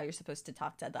this is how you're supposed to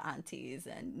talk to the aunties,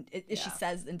 and she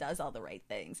says and does all the right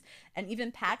things. And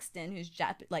even Paxton, who's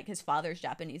like, his father's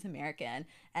Japanese American,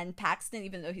 and Paxton,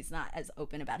 even though he's not as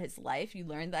open about his life, you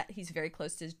learn that he's very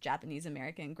close to his Japanese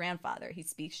American grandfather. He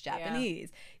speaks Japanese.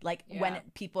 Like, when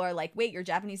people are like, wait, you're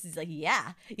Japanese, he's like,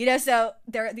 yeah, you know. So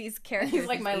there are these characters. He's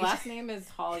like, my last name is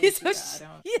Hall. It's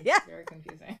very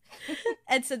confusing.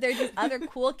 And so there's these other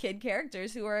cool kid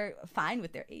characters who are fine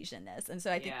with their Asianness, and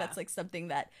so I think that's, like, something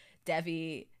that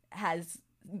Devi has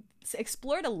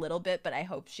explored a little bit, but I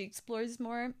hope she explores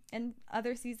more in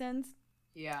other seasons.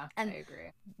 And I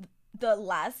agree. The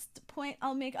last point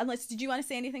I'll make, did you want to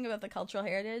say anything about the cultural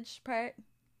heritage part?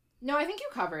 No, I think you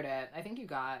covered it. I think you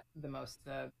got the most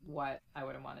of what I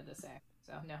would have wanted to say.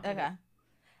 So no. Okay.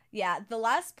 Yeah, the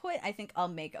last point I think I'll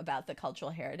make about the cultural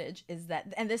heritage is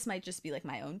that, and this might just be, like,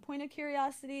 my own point of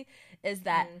curiosity, is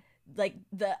that like,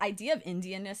 the idea of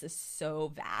Indianness is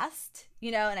so vast, you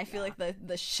know, and I feel like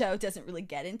the show doesn't really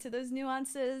get into those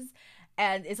nuances,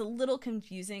 and it's a little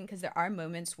confusing because there are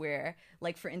moments where,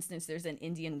 like, for instance, there's an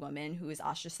Indian woman who is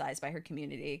ostracized by her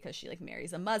community because she, like,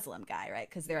 marries a Muslim guy, right?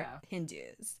 Because they're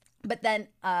Hindus. But then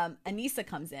Anissa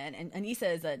comes in, and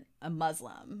Anissa is a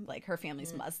Muslim, like, her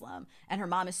family's Muslim, and her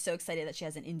mom is so excited that she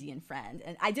has an Indian friend.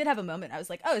 And I did have a moment, I was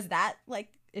like, oh, is that, like,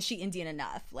 is she Indian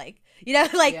enough? Like, you know,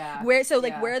 like, where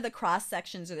are the cross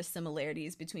sections or the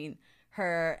similarities between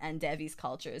her and Devi's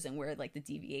cultures, and where, like, the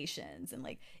deviations, and,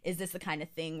 like, is this the kind of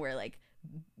thing where, like,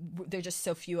 there're just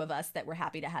so few of us that we're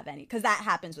happy to have any, because that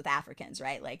happens with Africans,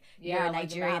 right? Like, you're a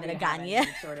Nigerian and a Ghanaian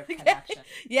sort of connection.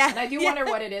 And I do wonder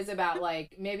what it is about,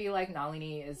 like, maybe, like,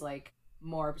 Nalini is, like,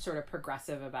 more sort of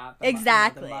progressive about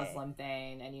exactly the Muslim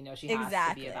thing, and she has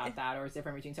to be about that, or it's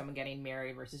different between someone getting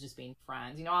married versus just being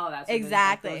friends, all of that. So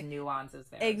exactly, those nuances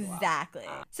there. Exactly. As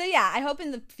well. So yeah, I hope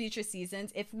in the future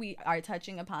seasons, if we are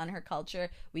touching upon her culture,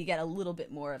 we get a little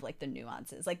bit more of like the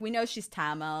nuances. Like we know she's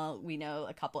Tamil, we know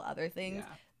a couple other things,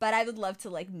 but I would love to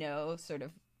like know sort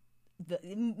of the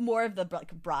more of the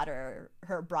like broader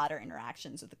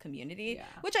interactions with the community,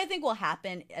 which I think will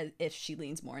happen if she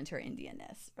leans more into her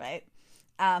Indianness, right?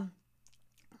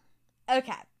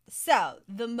 Okay, so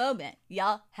the moment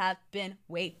y'all have been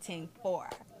waiting for.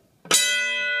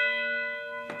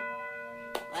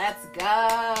 Let's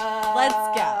go.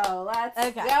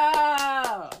 Let's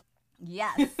go.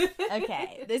 Yes.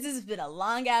 Okay. This has been a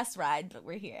long ass ride, but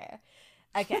we're here.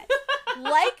 Okay.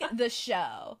 Like the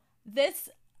show,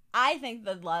 I think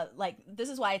the love, like, this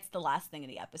is why it's the last thing in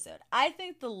the episode. I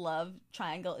think the love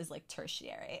triangle is like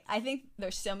tertiary. I think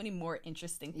there's so many more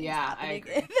interesting things happening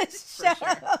in this show.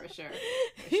 For sure.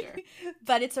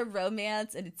 But it's a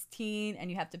romance and it's teen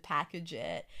and you have to package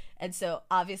it. And so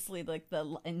obviously, like,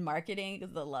 in marketing,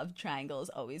 the love triangle is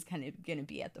always kind of going to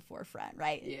be at the forefront,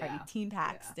 right? Yeah. Are you Team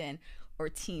Paxton or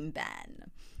Team Ben?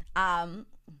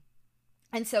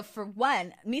 And so for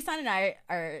one, Misan and I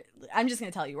are, I'm just going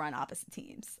to tell you, we're on opposite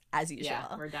teams, as usual.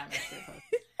 Yeah, we're diametrically opposed.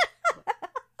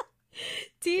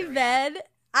 Team Ben,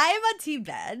 I am on Team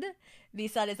Ben.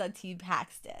 Misan is on Team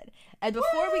Paxton. And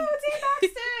before Team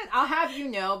Paxton! I'll have you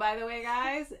know, by the way,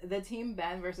 guys, the Team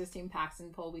Ben versus Team Paxton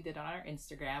poll we did on our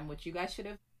Instagram, which you guys should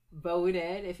have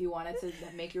voted if you wanted to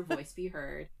make your voice be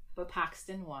heard. But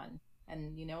Paxton won.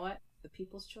 And you know what? The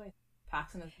people's choice.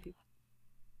 Paxton is the people.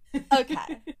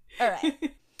 Okay.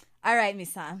 All right,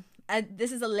 Misan.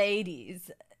 This is a ladies'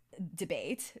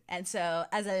 debate. And so,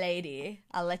 as a lady,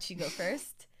 I'll let you go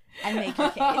first and make your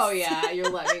case. Oh, yeah.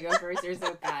 You'll let me go first. You're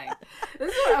so kind.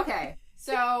 Okay.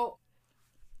 So,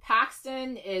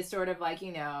 Paxton is sort of like,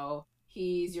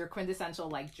 he's your quintessential,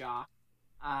 like, jock.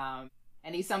 And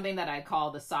he's something that I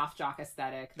call the soft jock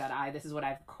aesthetic this is what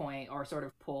I've coined or sort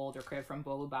of pulled or cribbed from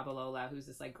Bolu Babalola, who's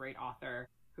this, like, great author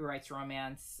who writes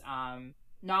romance,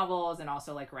 novels and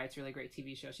also like writes really great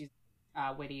TV shows. She's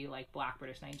witty, like Black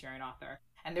British Nigerian author.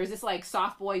 And there's this like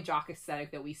soft boy jock aesthetic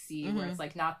that we see where it's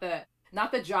like not the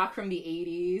jock from the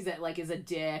 80s that like is a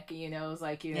dick, is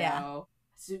like,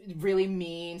 really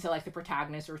mean to like the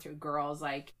protagonist or to girls.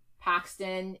 Like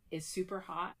Paxton is super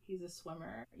hot. He's a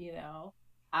swimmer,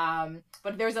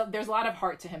 but there's a lot of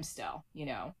heart to him still,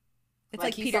 It's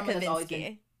like Peter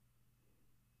Kavinsky.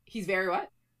 He's very what?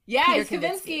 Yeah, Peter he's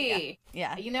Kavinsky.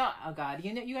 Yeah. Oh God,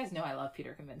 you guys know I love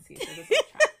Peter Kavinsky. So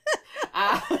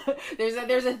this is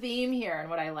there's a theme here in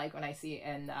what I like when I see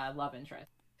in love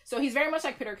interest. So he's very much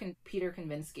like Peter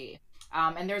Kavinsky,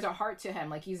 and there's a heart to him.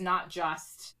 Like he's not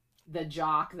just the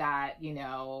jock that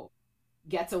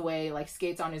gets away, like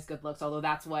skates on his good looks. Although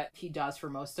that's what he does for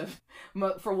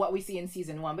for what we see in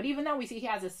season 1. But even though we see he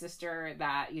has a sister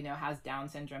that has Down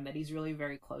syndrome that he's really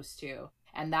very close to.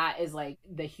 And that is like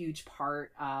the huge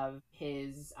part of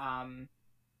his,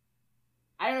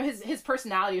 his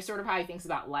personality is sort of how he thinks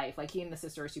about life. Like he and the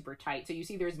sister are super tight. So you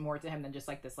see there's more to him than just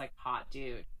like this like hot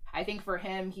dude. I think for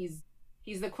him, he's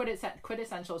the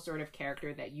quintessential sort of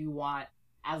character that you want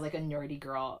as like a nerdy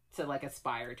girl to like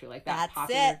aspire to. Like that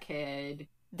popular kid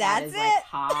that is like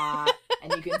hot.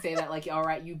 And you can say that like, all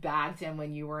right, you bagged him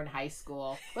when you were in high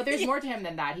school. But there's more to him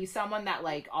than that. He's someone that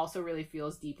like also really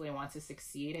feels deeply and wants to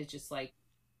succeed. It's just like,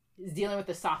 is dealing with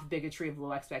the soft bigotry of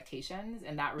low expectations,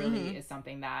 and that really is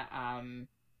something that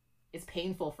is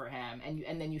painful for him,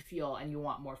 and then you feel and you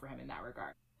want more for him in that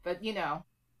regard. But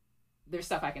there's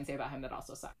stuff I can say about him that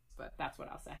also sucks, but that's what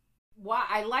I'll say. Why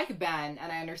I like Ben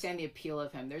and I understand the appeal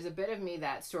of him. There's a bit of me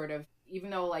that sort of,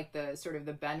 even though like the sort of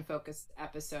the Ben focused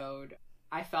episode,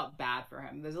 I felt bad for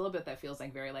him. There's a little bit that feels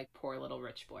like very like poor little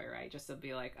rich boy, right? Just to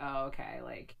be like, oh okay,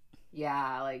 like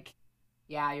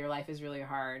yeah, your life is really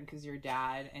hard because your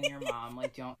dad and your mom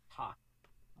like don't talk,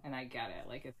 and I get it.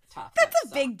 Like it's tough. That's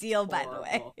a big deal, horrible.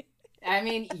 By the way. I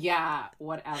mean, yeah,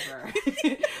 whatever.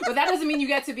 But that doesn't mean you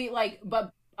get to be like.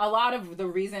 But a lot of the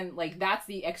reason, like, that's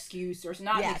the excuse, or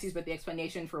not the excuse, but the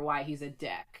explanation for why he's a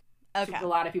dick. Okay. To a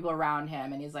lot of people around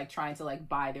him, and he's like trying to like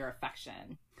buy their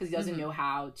affection because he doesn't know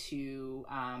how to.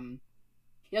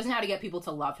 He doesn't know how to get people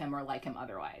to love him or like him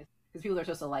otherwise, because people are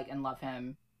supposed to like and love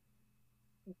him.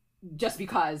 Just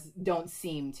because don't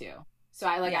seem to. So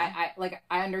I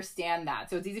understand that.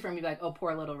 So it's easy for me to be like, oh,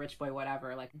 poor little rich boy,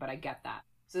 whatever. Like, but I get that.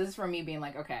 So this is for me being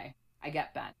like, okay, I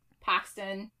get Ben.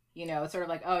 Paxton, it's sort of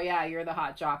like, oh yeah, you're the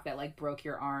hot jock that like broke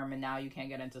your arm and now you can't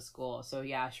get into school. So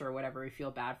yeah, sure, whatever. We feel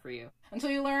bad for you.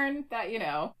 Until you learn that,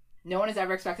 no one has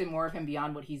ever expected more of him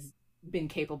beyond what he's been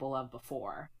capable of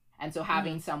before. And so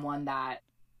having someone that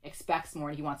expects more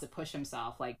and he wants to push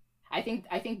himself, like, I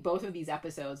think both of these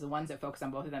episodes, the ones that focus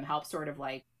on both of them, help sort of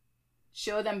like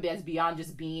show them as beyond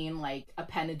just being like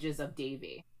appendages of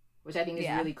Devi, which I think is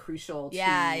really crucial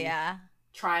to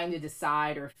trying to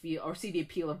decide or feel or see the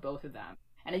appeal of both of them.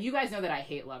 And you guys know that I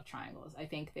hate love triangles. I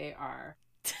think they are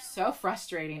so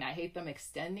frustrating. I hate them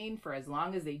extending for as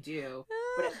long as they do.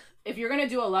 But if you're going to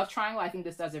do a love triangle, I think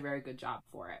this does a very good job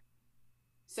for it.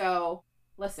 So,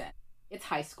 listen, it's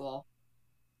high school.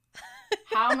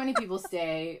 How many people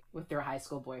stay with their high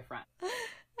school boyfriend?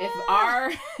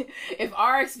 If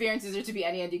our experiences are to be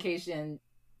any indication,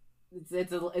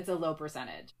 it's a low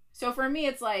percentage. So for me,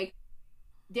 it's like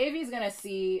Devi's gonna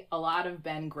see a lot of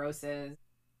Ben Gross's,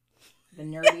 the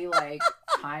nerdy like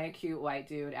kind of cute white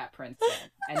dude at Princeton,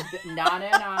 and Nana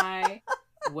and I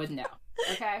would know.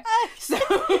 Okay, so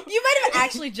you might have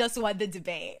actually just won the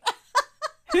debate.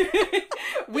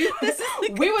 we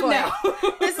would know.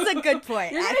 This is a good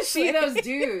point. You're gonna see those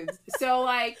dudes. So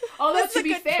like, although to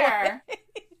be fair,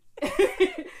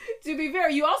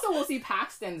 you also will see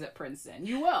Paxtons at Princeton.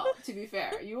 You will, to be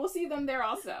fair, you will see them there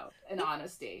also. In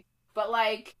honesty, but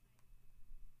like,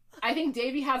 I think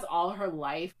Devi has all her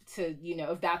life to, you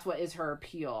know, if that's what is her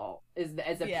appeal,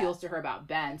 as appeals to her about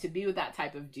Ben, to be with that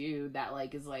type of dude that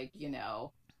like is like, you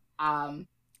know,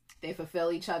 they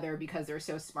fulfill each other because they're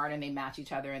so smart and they match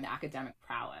each other in academic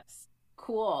prowess.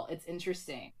 Cool. It's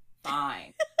interesting.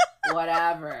 Fine.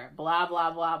 Whatever. Blah,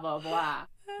 blah, blah, blah, blah.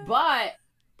 But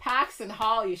Pax and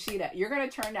Hall Yoshida, you're going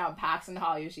to turn down Pax and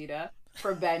Hall Yoshida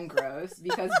for Ben Gross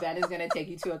because Ben is going to take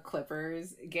you to a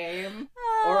Clippers game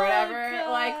or whatever.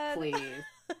 God. Like, please.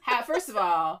 First of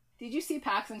all, did you see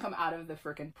Paxton come out of the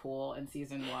frickin' pool in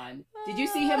season 1? Did you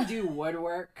see him do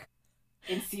woodwork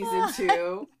in season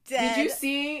 2? Did you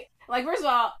see, like, first of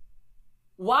all,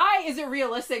 why is it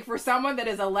realistic for someone that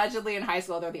is allegedly in high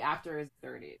school, though the actor is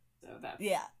 30? So that's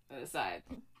aside.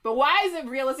 But why is it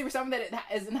realistic for someone that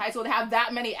is in high school to have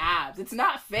that many abs? It's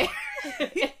not fair.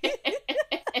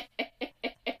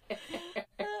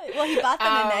 Well, he bought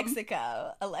them in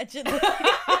Mexico, allegedly.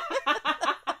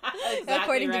 Exactly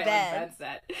according right, to Ben. Like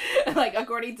Ben said. Like,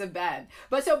 according to Ben.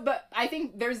 But I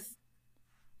think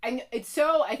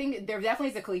I think there definitely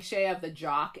is a cliche of the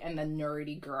jock and the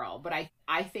nerdy girl, but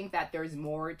I think that there's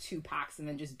more to Paxton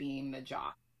than just being the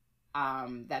jock.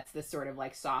 That's this sort of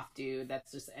like soft dude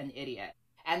that's just an idiot.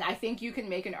 And I think you can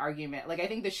make an argument, like I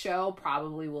think the show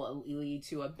probably will lead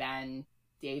to a Ben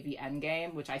Devi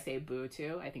endgame, which I say boo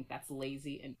to. I think that's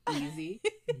lazy and easy.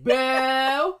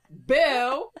 Boo!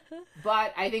 Boo!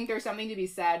 But I think there's something to be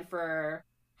said for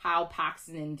how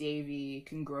Paxton and Devi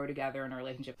can grow together in a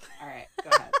relationship. All right, go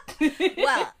ahead.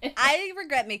 Well, I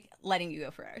regret letting you go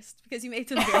first because you made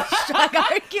some very strong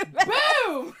arguments.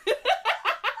 Boom!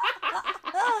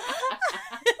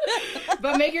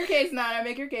 But make your case, Nana.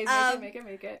 Make your case.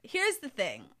 Make it. Here's the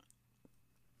thing.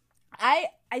 I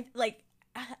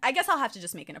guess I'll have to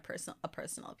just make it a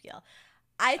personal appeal.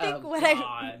 I think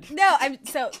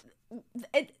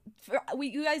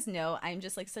you guys know I'm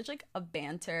just like such like a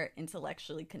banter,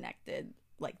 intellectually connected,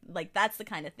 like that's the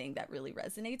kind of thing that really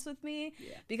resonates with me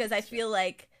because I feel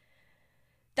like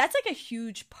that's like a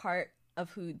huge part of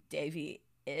who Devi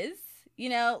is, you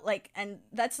know, like, and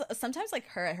that's sometimes like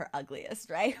her at her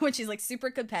ugliest, right? When she's like super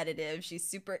competitive, she's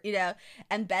super, you know,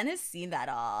 and Ben has seen that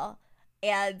all,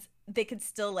 and they could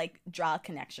still like draw a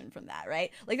connection from that,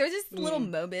 right? Like there's just little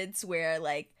moments where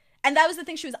like, and that was the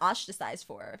thing she was ostracized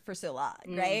for so long,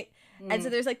 right? And so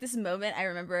there's like this moment I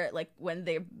remember like when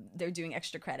they're doing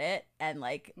extra credit and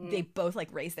like they both like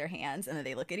raise their hands and then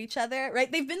they look at each other,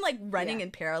 right? They've been like running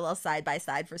in parallel side by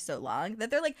side for so long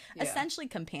that they're like essentially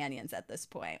companions at this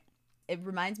point. It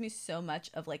reminds me so much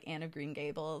of like Anne of Green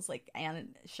Gables, like Anne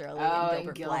and Shirley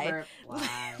and Gilbert Blythe.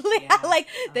 Like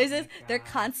there's this, they're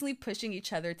constantly pushing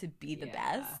each other to be the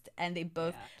best, and they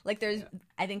both like there's.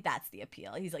 I think that's the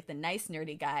appeal. He's like the nice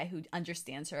nerdy guy who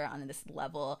understands her on this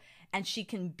level, and she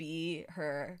can be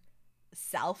her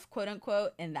self, quote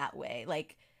unquote, in that way.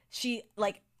 Like she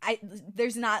like.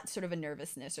 There's not sort of a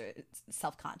nervousness or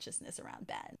self-consciousness around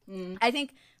Ben. I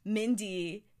think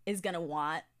Mindy is gonna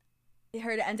want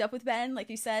her to end up with Ben, like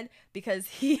you said, because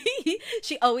she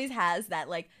always has that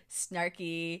like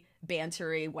snarky,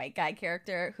 bantery white guy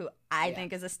character who I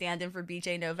think is a stand-in for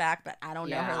BJ Novak, but I don't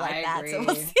know her like that, so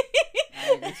we'll see.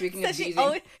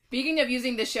 Speaking of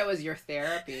using the show as your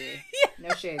therapy, no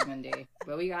shade, Mindy,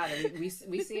 but we got it. We see it.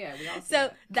 We all see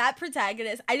it. That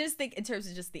protagonist, I just think in terms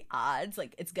of just the odds,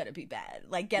 like it's gonna be Ben.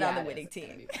 Like get on the winning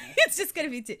team. It's just gonna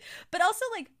be two. But also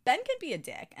like Ben can be a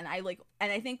dick, and I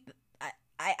think.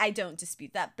 I don't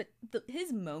dispute that, but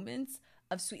his moments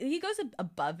sweet. He goes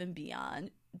above and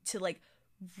beyond to like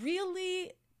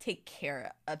really take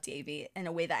care of Davy in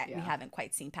a way that we haven't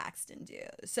quite seen Paxton do.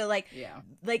 So like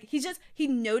he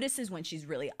notices when she's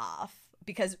really off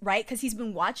because he's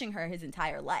been watching her his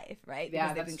entire life, right?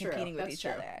 Because they've been competing with each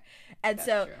other. And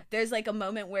so there's like a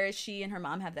moment where she and her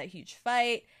mom have that huge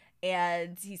fight.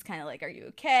 And he's kind of like, are you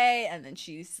okay? And then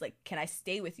she's like, can I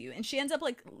stay with you? And she ends up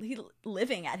like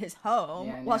living at his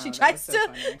home while she tries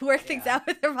to work things out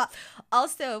with her mom.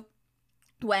 Also,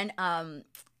 when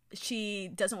she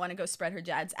doesn't want to go spread her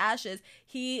dad's ashes,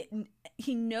 he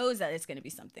knows that it's going to be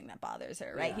something that bothers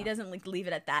her, right? He doesn't like leave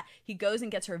it at that. He goes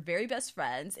and gets her very best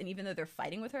friends, and even though they're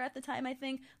fighting with her at the time, I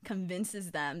think,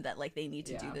 convinces them that like they need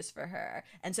to do this for her.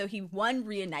 And so he, one,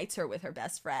 reunites her with her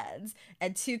best friends,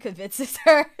 and two, convinces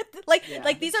her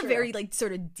like these are very like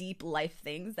sort of deep life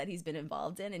things that he's been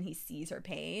involved in, and he sees her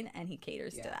pain and he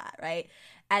caters to that, right?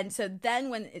 And so then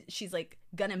when she's like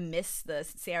gonna miss the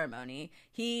ceremony,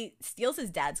 he steals his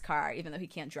dad's car, even though he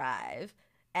can't drive,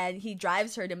 and he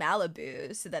drives her to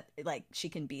Malibu so that like she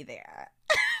can be there.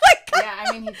 Yeah,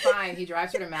 I mean, he's fine. He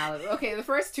drives her to Malibu. Okay, the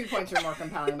first 2 points are more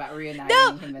compelling about reuniting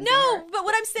him. No, but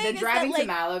what I'm saying is driving to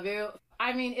Malibu,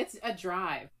 I mean, it's a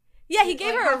drive. Yeah, he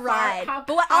gave her a ride.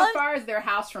 How far is their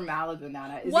house from Malibu,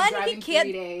 Nana? Is he driving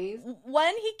 3 days?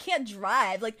 One, he can't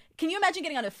drive. Like, can you imagine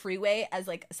getting on a freeway as,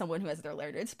 like, someone who has their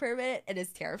learner's permit and is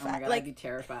terrified? Oh, my God, like, I'd be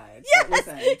terrified. Yes,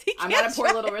 listen, I'm not a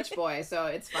poor little rich boy, so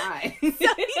it's fine.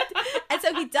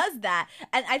 So he does that.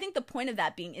 And I think the point of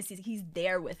that being is he's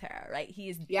there with her, right? He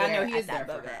is there he is at that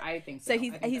there moment. for her. I think so. So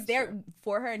he's there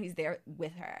for her, and he's there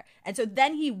with her. And so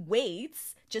then he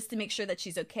waits just to make sure that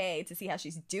she's okay, to see how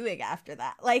she's doing after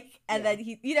that. Like, and then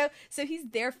he, you know, so he's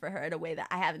there for her in a way that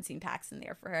I haven't seen Paxton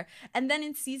there for her. And then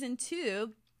in season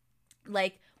 2,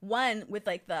 like, one with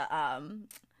like the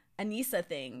Anissa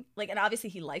thing, like, and obviously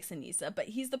he likes Anissa, but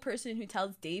he's the person who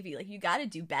tells Davy, like, you got to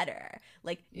do better.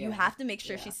 Like, you have to make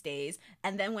sure she stays.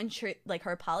 And then when like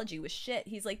her apology was shit,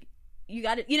 he's like, you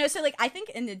got to, you know, so like I think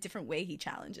in a different way he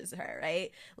challenges her,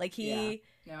 right? Like he,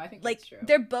 no, I think like that's true.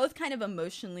 They're both kind of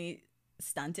emotionally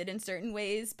stunted in certain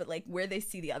ways, but like where they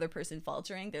see the other person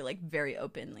faltering, they're like very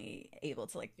openly able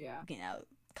to like, you know,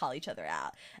 call each other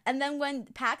out. And then when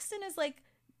Paxton is like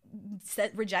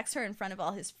rejects her in front of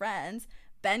all his friends,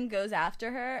 Ben goes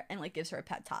after her and like gives her a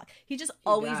pet talk. He just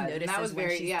always notices. That was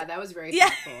very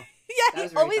thoughtful. Yeah,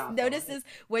 he always notices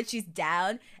when she's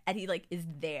down, and he like is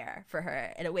there for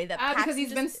her in a way that because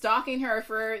he's been stalking her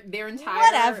for their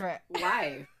entire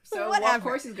life. So of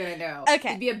course he's gonna know. Okay,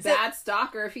 he'd be a bad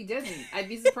stalker if he didn't. I'd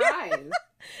be surprised.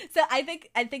 So I think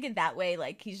in that way,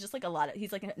 like he's just like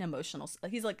he's like an emotional.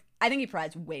 He's like, I think he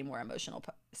provides way more emotional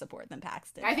support than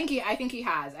Paxton. I think he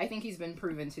has. I think he's been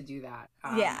proven to do that.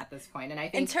 At this point, and I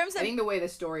think I think the way the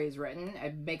story is written,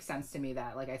 it makes sense to me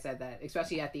that, like I said, that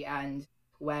especially at the end,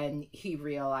 when he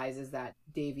realizes that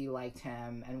Davy liked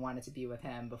him and wanted to be with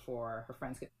him before her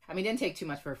friends could. I mean, it didn't take too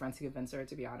much for her friends to convince her,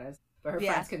 to be honest. But her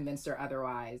friends convinced her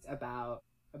otherwise about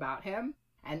him.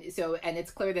 And so, and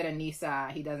it's clear that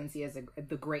Anissa, he doesn't see as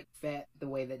the great fit the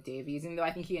way that Davy's. Even though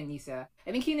I think he and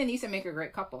Anissa make a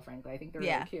great couple, frankly. I think they're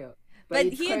really cute.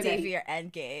 But he and Davy are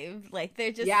endgame. Like,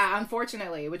 they're just... Yeah,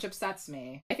 unfortunately, which upsets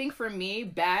me. I think for me,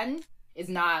 Ben is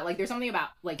not... Like, there's something about,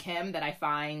 like, him that I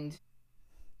find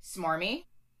smarmy.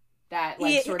 That,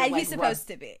 like, sort of, and like... he's supposed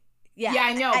to be. Yeah,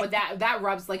 I know, but that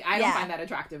rubs... Like, I don't find that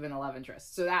attractive in a love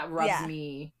interest. So that rubs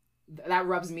me... That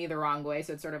rubs me the wrong way.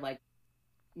 So it's sort of like...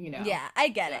 You know. Yeah, I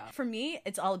get it. For me,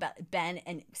 it's all about Ben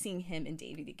and seeing him and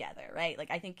Davy together, right?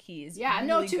 Like, I think he's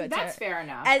that's fair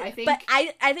enough. But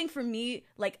I think for me,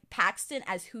 like, Paxton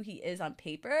as who he is on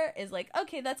paper is like,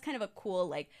 okay, that's kind of a cool,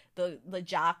 like, the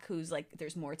jock who's like,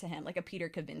 there's more to him, like a Peter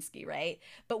Kavinsky, right?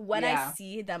 But when I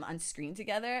see them on screen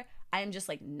together, I am just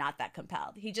like not that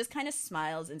compelled. He just kind of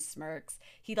smiles and smirks.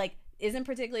 He like isn't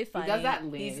particularly funny. He does that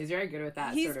lean. He's very good with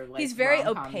that sort of like. He's very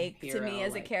opaque to me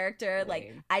as a character. Lean.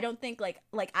 Like, I don't think like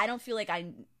I don't feel like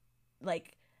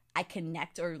I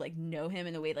connect or like know him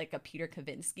in a way like a Peter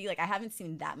Kavinsky. Like, I haven't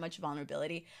seen that much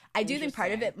vulnerability. I do think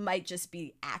part of it might just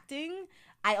be acting.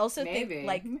 I also think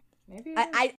like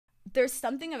I there's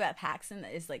something about Paxton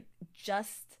that is like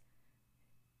just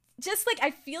like I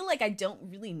feel like I don't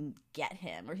really get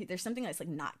him, or there's something that's like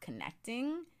not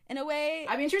connecting in a way.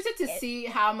 I'm interested to see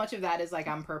how much of that is like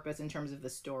on purpose in terms of the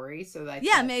story, so that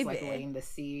maybe like laying the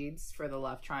seeds for the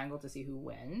love triangle to see who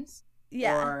wins.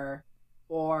 Yeah.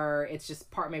 Or it's just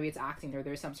maybe it's acting, or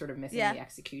there's some sort of missing the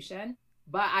execution.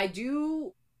 But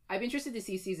I'm interested to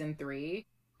see season 3.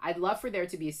 I'd love for there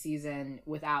to be a season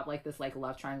without like this like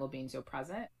love triangle being so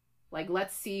present. like,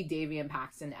 let's see Davy and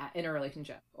Paxton in a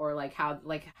relationship, or like how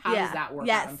Yeah. does that work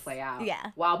Yes. out and play out?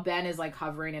 Yeah. While Ben is like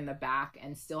hovering in the back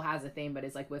and still has a thing, but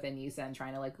is like with Anissa and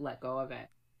trying to like let go of it.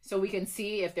 So we can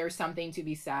see if there's something to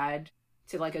be said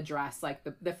to like address like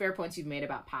the fair points you've made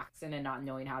about Paxton and not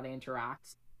knowing how they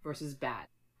interact versus Ben.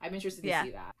 I'm interested to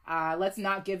see that. Let's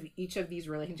not give each of these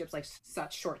relationships like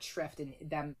such short shrift and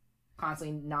them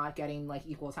constantly not getting like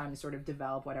equal time to sort of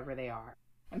develop whatever they are.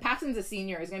 And Paxton's a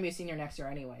senior. He's going to be a senior next year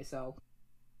anyway, so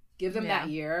give them that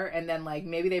year, and then like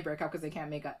maybe they break up because they can't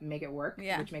make it work,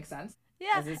 which makes sense.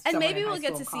 Yeah, and maybe we'll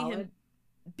get to see him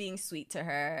being sweet to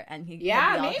her, and he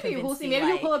maybe we'll see. Maybe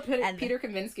he'll pull up Peter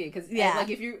Kavinsky, because like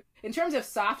if you in terms of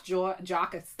soft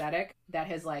jock aesthetic that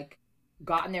has like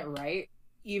gotten it right,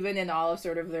 even in all of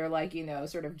sort of their like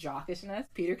sort of jockishness,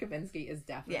 Peter Kavinsky is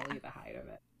definitely the height of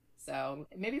it. So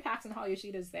maybe Paxton Hall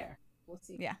Yoshida is there. We'll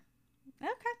see. Yeah.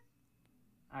 Okay.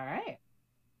 All right.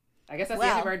 I guess that's the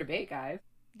end of our debate, guys.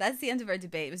 That's the end of our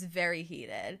debate. It was very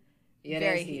heated. It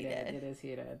is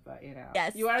heated, but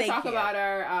Yes. You want to talk about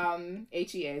our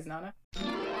HEAs, Nana?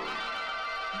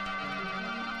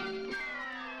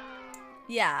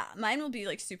 Yeah, mine will be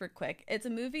like super quick. It's a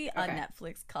movie on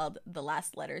Netflix called The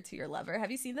Last Letter to Your Lover.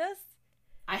 Have you seen this?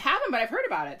 I haven't, but I've heard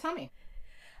about it. Tell me.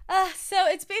 So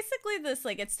it's basically this,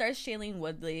 like, it stars Shailene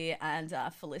Woodley and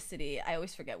Felicity. I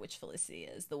always forget which Felicity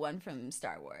is, the one from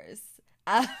Star Wars.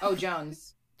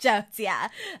 Jones. Jones, yeah.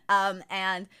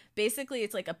 And basically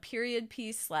it's like a period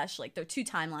piece / like there are two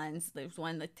timelines. There's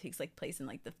one that takes like place in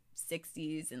like the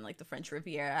 60s in like the French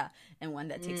Riviera, and one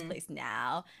that takes place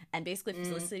now. And basically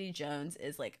Felicity Jones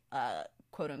is like a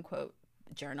quote unquote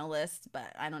journalist,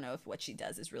 but I don't know if what she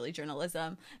does is really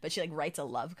journalism, but she like writes a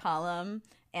love column,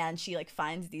 and she like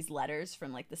finds these letters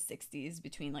from like the 60s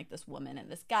between like this woman and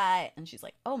this guy, and she's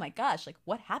like, oh my gosh, like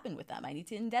what happened with them? I need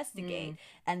to investigate.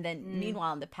 And then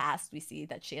meanwhile in the past we see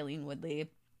that Shailene Woodley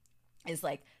is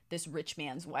like this rich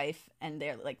man's wife, and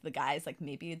they're like, the guy's like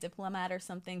maybe a diplomat or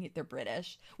something. They're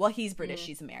British. Well, he's British,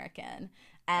 she's American.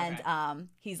 And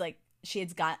he's like,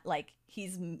 she's got like,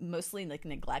 he's mostly like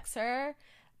neglects her,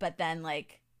 but then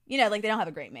like, like they don't have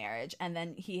a great marriage. And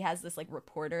then he has this like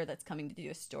reporter that's coming to do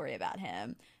a story about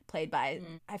him, played by,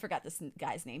 I forgot this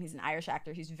guy's name. He's an Irish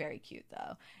actor. He's very cute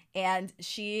though. And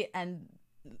she and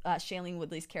Shailene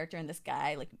Woodley's character and this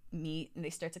guy like meet, and they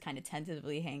start to kind of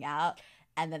tentatively hang out.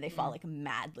 And then they fall like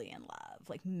madly in love,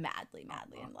 like madly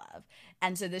in love.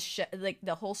 And so this like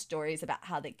the whole story is about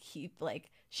how they keep like,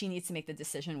 she needs to make the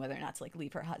decision whether or not to like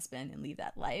leave her husband and leave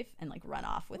that life and like run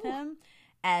off with him.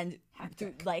 And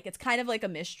like it's kind of like a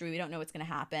mystery. We don't know what's going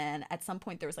to happen. At some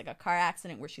point there was like a car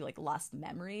accident where she like lost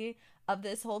memory of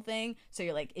this whole thing. So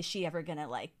you're like, is she ever going to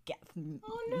like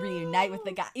reunite with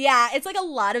the guy? Yeah, it's like a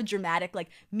lot of dramatic like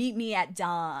meet me at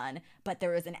dawn, but there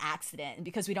was an accident, and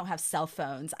because we don't have cell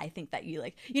phones, I think that you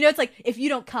like, it's like, if you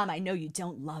don't come, I know you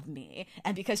don't love me.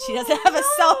 And because she doesn't have a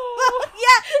cell phone,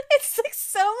 it's like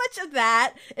so much of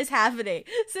that is happening.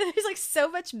 So there's like so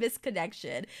much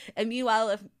misconnection. And meanwhile,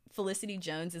 if Felicity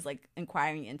Jones is like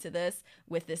inquiring into this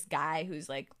with this guy who's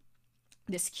like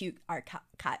this cute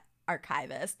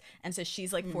archivist, and so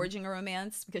she's like forging a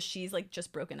romance because she's like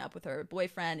just broken up with her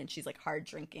boyfriend, and she's like hard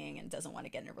drinking and doesn't want to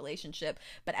get in a relationship.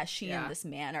 But as she and this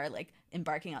man are like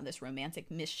embarking on this romantic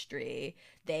mystery,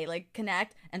 they like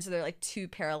connect, and so they're like two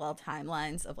parallel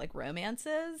timelines of like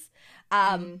romances.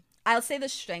 I'll say the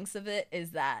strengths of it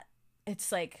is that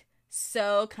it's like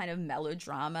so kind of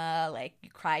melodrama, like you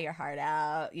cry your heart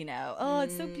out,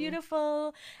 it's so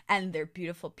beautiful. And they're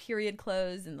beautiful period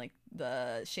clothes and like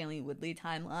the Shailene Woodley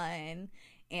timeline,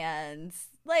 and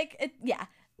like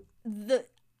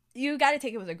you got to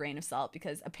take it with a grain of salt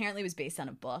because apparently it was based on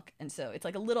a book, and so it's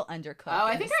like a little undercooked. Oh,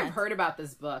 I think I've heard about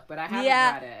this book, but I haven't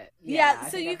read it. Yeah,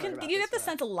 so you get the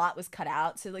sense a lot was cut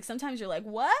out. So like sometimes you're like,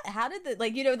 what? How did the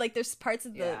like there's parts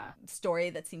of the story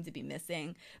that seem to be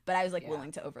missing, but I was like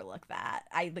willing to overlook that.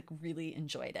 I like really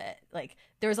enjoyed it. Like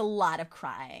there was a lot of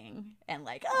crying and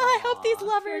like, I hope these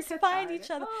lovers find each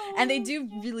other. And they do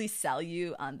really sell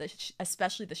you on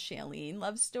especially the Shailene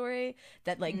love story,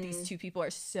 that like these two people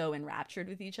are so enraptured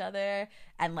with each other,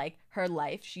 and like her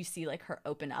life, you see like her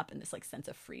open up in this like sense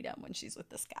of freedom when she's with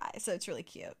this guy. So it's really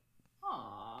cute.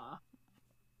 Aww.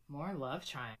 More love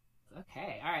triangles.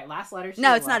 Okay. All right. Last letter.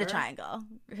 No, it's not a triangle.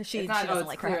 She doesn't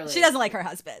like her. She doesn't like her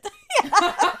husband.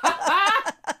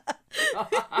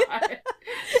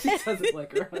 She doesn't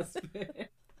like her husband.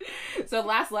 So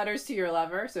last letters to your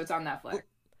lover. So it's on Netflix.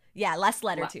 Yeah. Last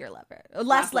letter to your lover.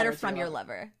 Last letter from your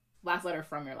lover. Last letter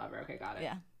from your lover. Okay. Got it.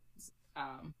 Yeah.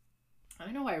 I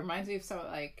don't know why it reminds me of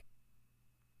it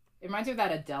reminds me of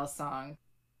that Adele song.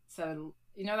 So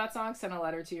you know that song, Send a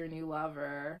Letter to Your New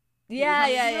Lover.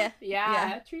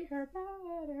 Yeah. Treat her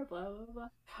better, blah, blah,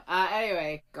 blah.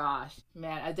 Anyway, gosh,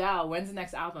 man, Adele, when's the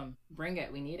next album? Bring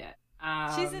it. We need it.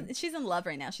 She's in love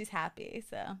right now. She's happy,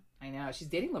 so. I know. She's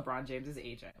dating LeBron James'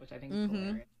 agent, which I think is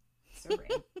hilarious. So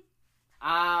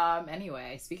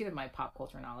anyway, speaking of my pop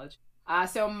culture knowledge,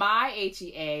 so my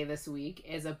HEA this week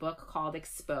is a book called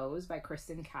Exposed by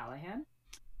Kristen Callahan.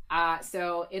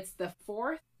 So it's the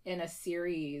fourth in a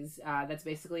series that's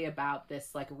basically about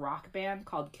this like rock band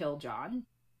called Kill John.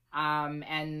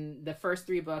 And the first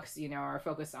three books, you know, are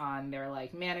focused on their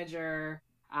like manager,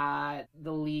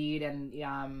 the lead,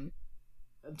 and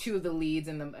two of the leads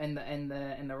in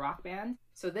the rock band.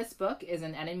 So this book is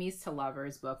an enemies to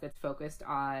lovers book that's focused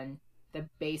on the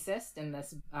bassist in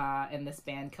this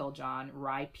band Kill John,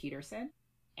 Rye Peterson,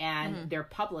 and their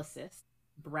publicist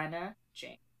Brenna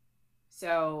James.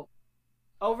 So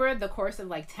over the course of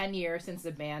like 10 years since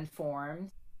the band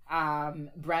formed, Brenna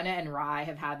and Rye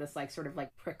have had this like sort of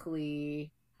like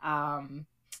prickly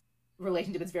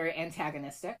relationship that's very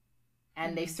antagonistic.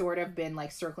 And they've sort of been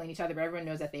like circling each other, but everyone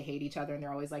knows that they hate each other and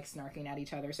they're always like snarking at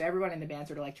each other. So everyone in the band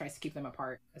sort of like tries to keep them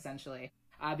apart, essentially,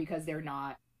 because they're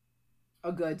not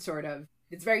a good sort of,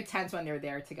 it's very tense when they're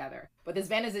there together. But this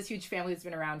band is this huge family that's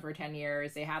been around for 10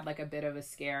 years. They had like a bit of a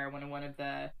scare when one of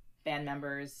the band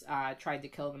members tried to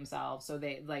kill themselves. So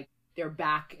they're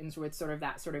back and with sort of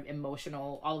that sort of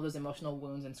emotional, all of those emotional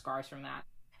wounds and scars from that.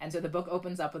 And so the book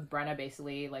opens up with Brenna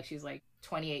basically, like she's like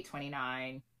 28,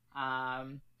 29.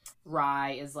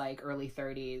 Rye is like early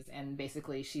 30s, and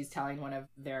basically she's telling one of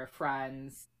their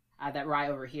friends that Rye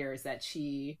overhears that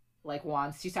she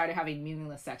started having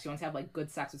meaningless sex. She wants to have like good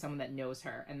sex with someone that knows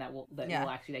her and that will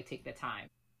actually like take the time.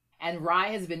 And Rye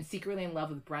has been secretly in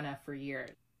love with Brenna for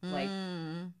years, like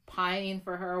pining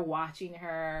for her, watching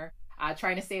her,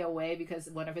 trying to stay away because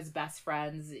one of his best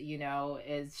friends, you know,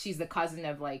 she's the cousin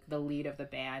of like the lead of the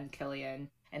band, Killian.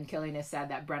 And Killian has said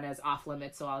that Brenna is off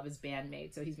limits to all of his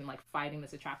bandmates. So he's been like fighting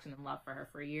this attraction and love for her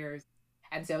for years.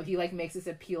 And so he like makes this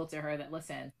appeal to her that,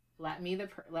 listen, let me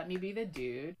be the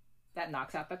dude that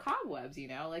knocks out the cobwebs, you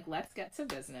know, like let's get to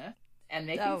business and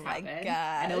make things happen.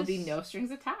 And it'll be no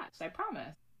strings attached, I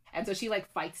promise. And so she like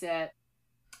fights it.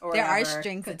 Or there whatever. are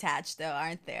strings attached though,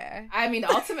 aren't there? I mean,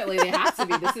 ultimately they have to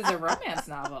be. This is a romance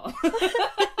novel.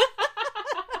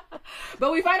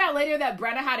 But we find out later that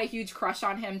Brenna had a huge crush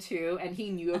on him too, and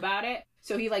he knew about it.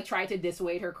 So he like tried to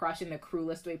dissuade her crush in the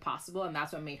cruelest way possible, and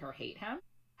that's what made her hate him.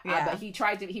 Yeah. But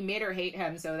he made her hate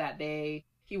him so that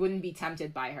he wouldn't be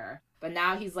tempted by her. But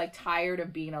now he's like tired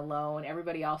of being alone.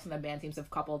 Everybody else in the band seems to have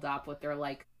coupled up with their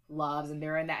like loves, and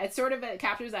they're in that. It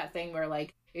captures that thing where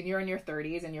like you're in your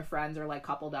 30s and your friends are like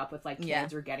coupled up with like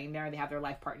kids or getting there, and they have their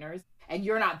life partners, and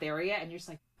you're not there yet, and you're just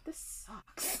like, this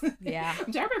sucks. Yeah.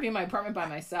 I'm tired of being in my apartment by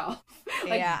myself.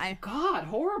 Like, God,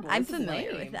 horrible. I'm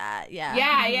familiar with that. Yeah.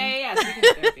 Yeah. Speaking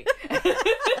of therapy.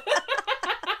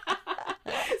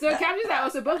 So it captures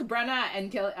that. So both Brenna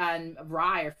and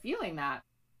Rye are feeling that.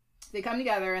 They come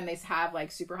together and they have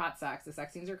like super hot sex. The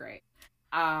sex scenes are great.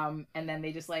 And then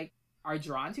they just like are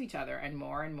drawn to each other and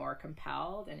more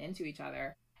compelled and into each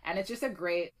other. And it's just a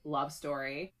great love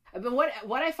story. But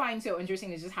what I find so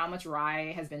interesting is just how much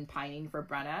Rye has been pining for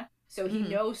Brenna. So he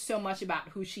knows so much about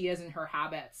who she is and her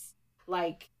habits.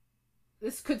 Like,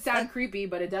 this could sound creepy,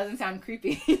 but it doesn't sound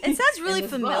creepy. It sounds really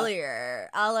familiar.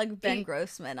 I like Ben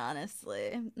Grossman,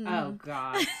 honestly. Oh,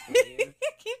 God.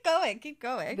 Keep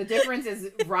going. The difference is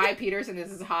Rye Peterson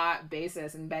is this hot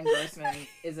bassist, and Ben Grossman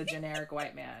is a generic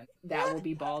white man that will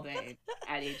be balding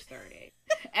at age 30.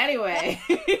 Anyway.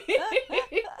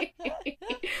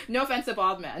 No offense to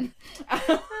bald men.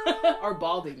 Or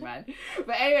balding men.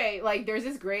 But anyway, like, there's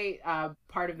this great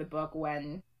part of the book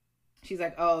when she's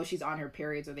like, oh, she's on her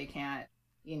period, so they can't,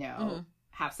 you know,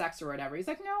 have sex or whatever. He's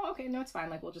like, no, it's fine.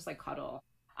 Like, we'll just, like, cuddle.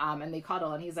 And they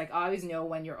cuddle, and he's like, I always know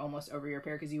when you're almost over your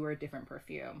period because you wear a different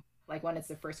perfume. Like, when it's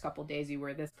the first couple days, you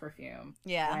wear this perfume.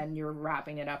 Yeah. When you're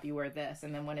wrapping it up, you wear this.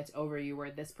 And then when it's over, you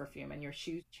wear this perfume, and your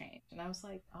shoes change. And I was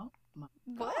like, oh, my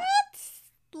God. What?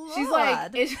 She's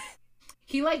like,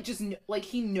 he, like, just, like,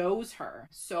 he knows her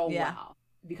so well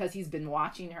because he's been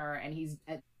watching her, and he's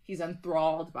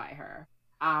enthralled by her.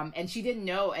 And she didn't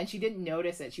know, and she didn't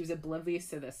notice it. She was oblivious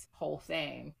to this whole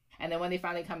thing. And then when they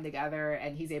finally come together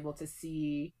and he's able to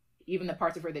see even the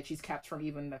parts of her that she's kept from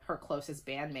even her closest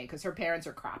bandmate, because her parents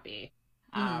are crappy.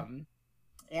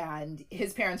 And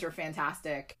his parents are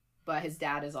fantastic, but his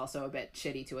dad is also a bit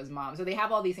shitty to his mom. So they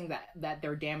have all these things that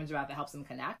they're damaged about that helps them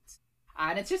connect.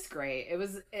 And it's just great.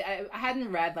 I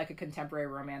hadn't read like a contemporary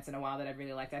romance in a while that I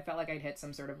really liked. I felt like I'd hit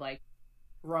some sort of like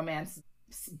romance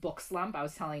book slump. I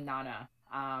was telling Nana.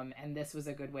 And this was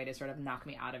a good way to sort of knock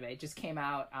me out of it. It just came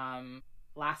out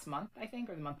last month, I think,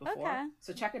 or the month before. Okay.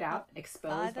 So check it out.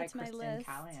 Exposed by Kristen list.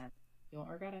 Callahan. You won't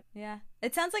regret it. Yeah.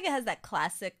 It sounds like it has that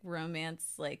classic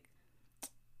romance, like,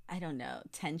 I don't know,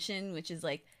 tension, which is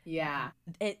like, yeah,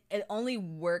 it only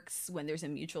works when there's a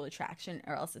mutual attraction,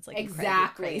 or else it's like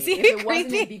exactly crazy. If it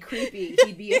wasn't, it'd be creepy.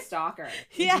 He'd be a stalker.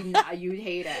 Yeah. You'd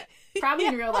hate it. Probably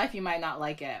in real life you might not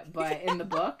like it, but in the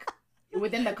book,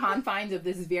 within the confines of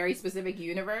this very specific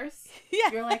universe,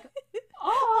 you're like,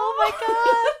 oh my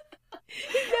god,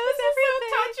 he knows everything.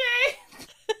 So touching.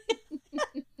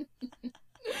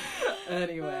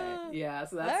 Anyway, yeah,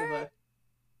 so that's the book.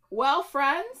 Well,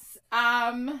 friends,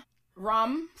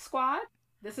 Rom Squad,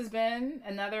 this has been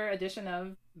another edition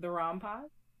of the Rom Pod.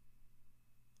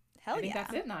 Hell yeah. I think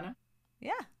that's it, Nana.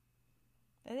 Yeah,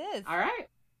 it is. All right.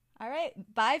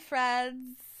 Bye,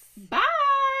 friends. Bye.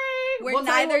 We're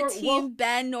neither Team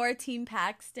Ben nor Team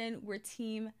Paxton. We're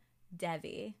Team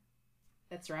Devi.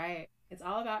 That's right. It's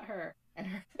all about her and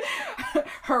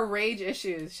her rage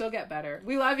issues. She'll get better.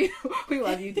 We love you. We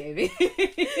love you, Davey.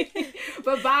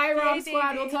 But bye, Rom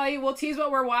Squad. We'll tease what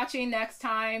we're watching next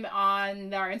time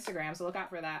on our Instagram, so look out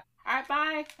for that. All right,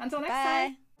 bye. Until next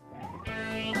time.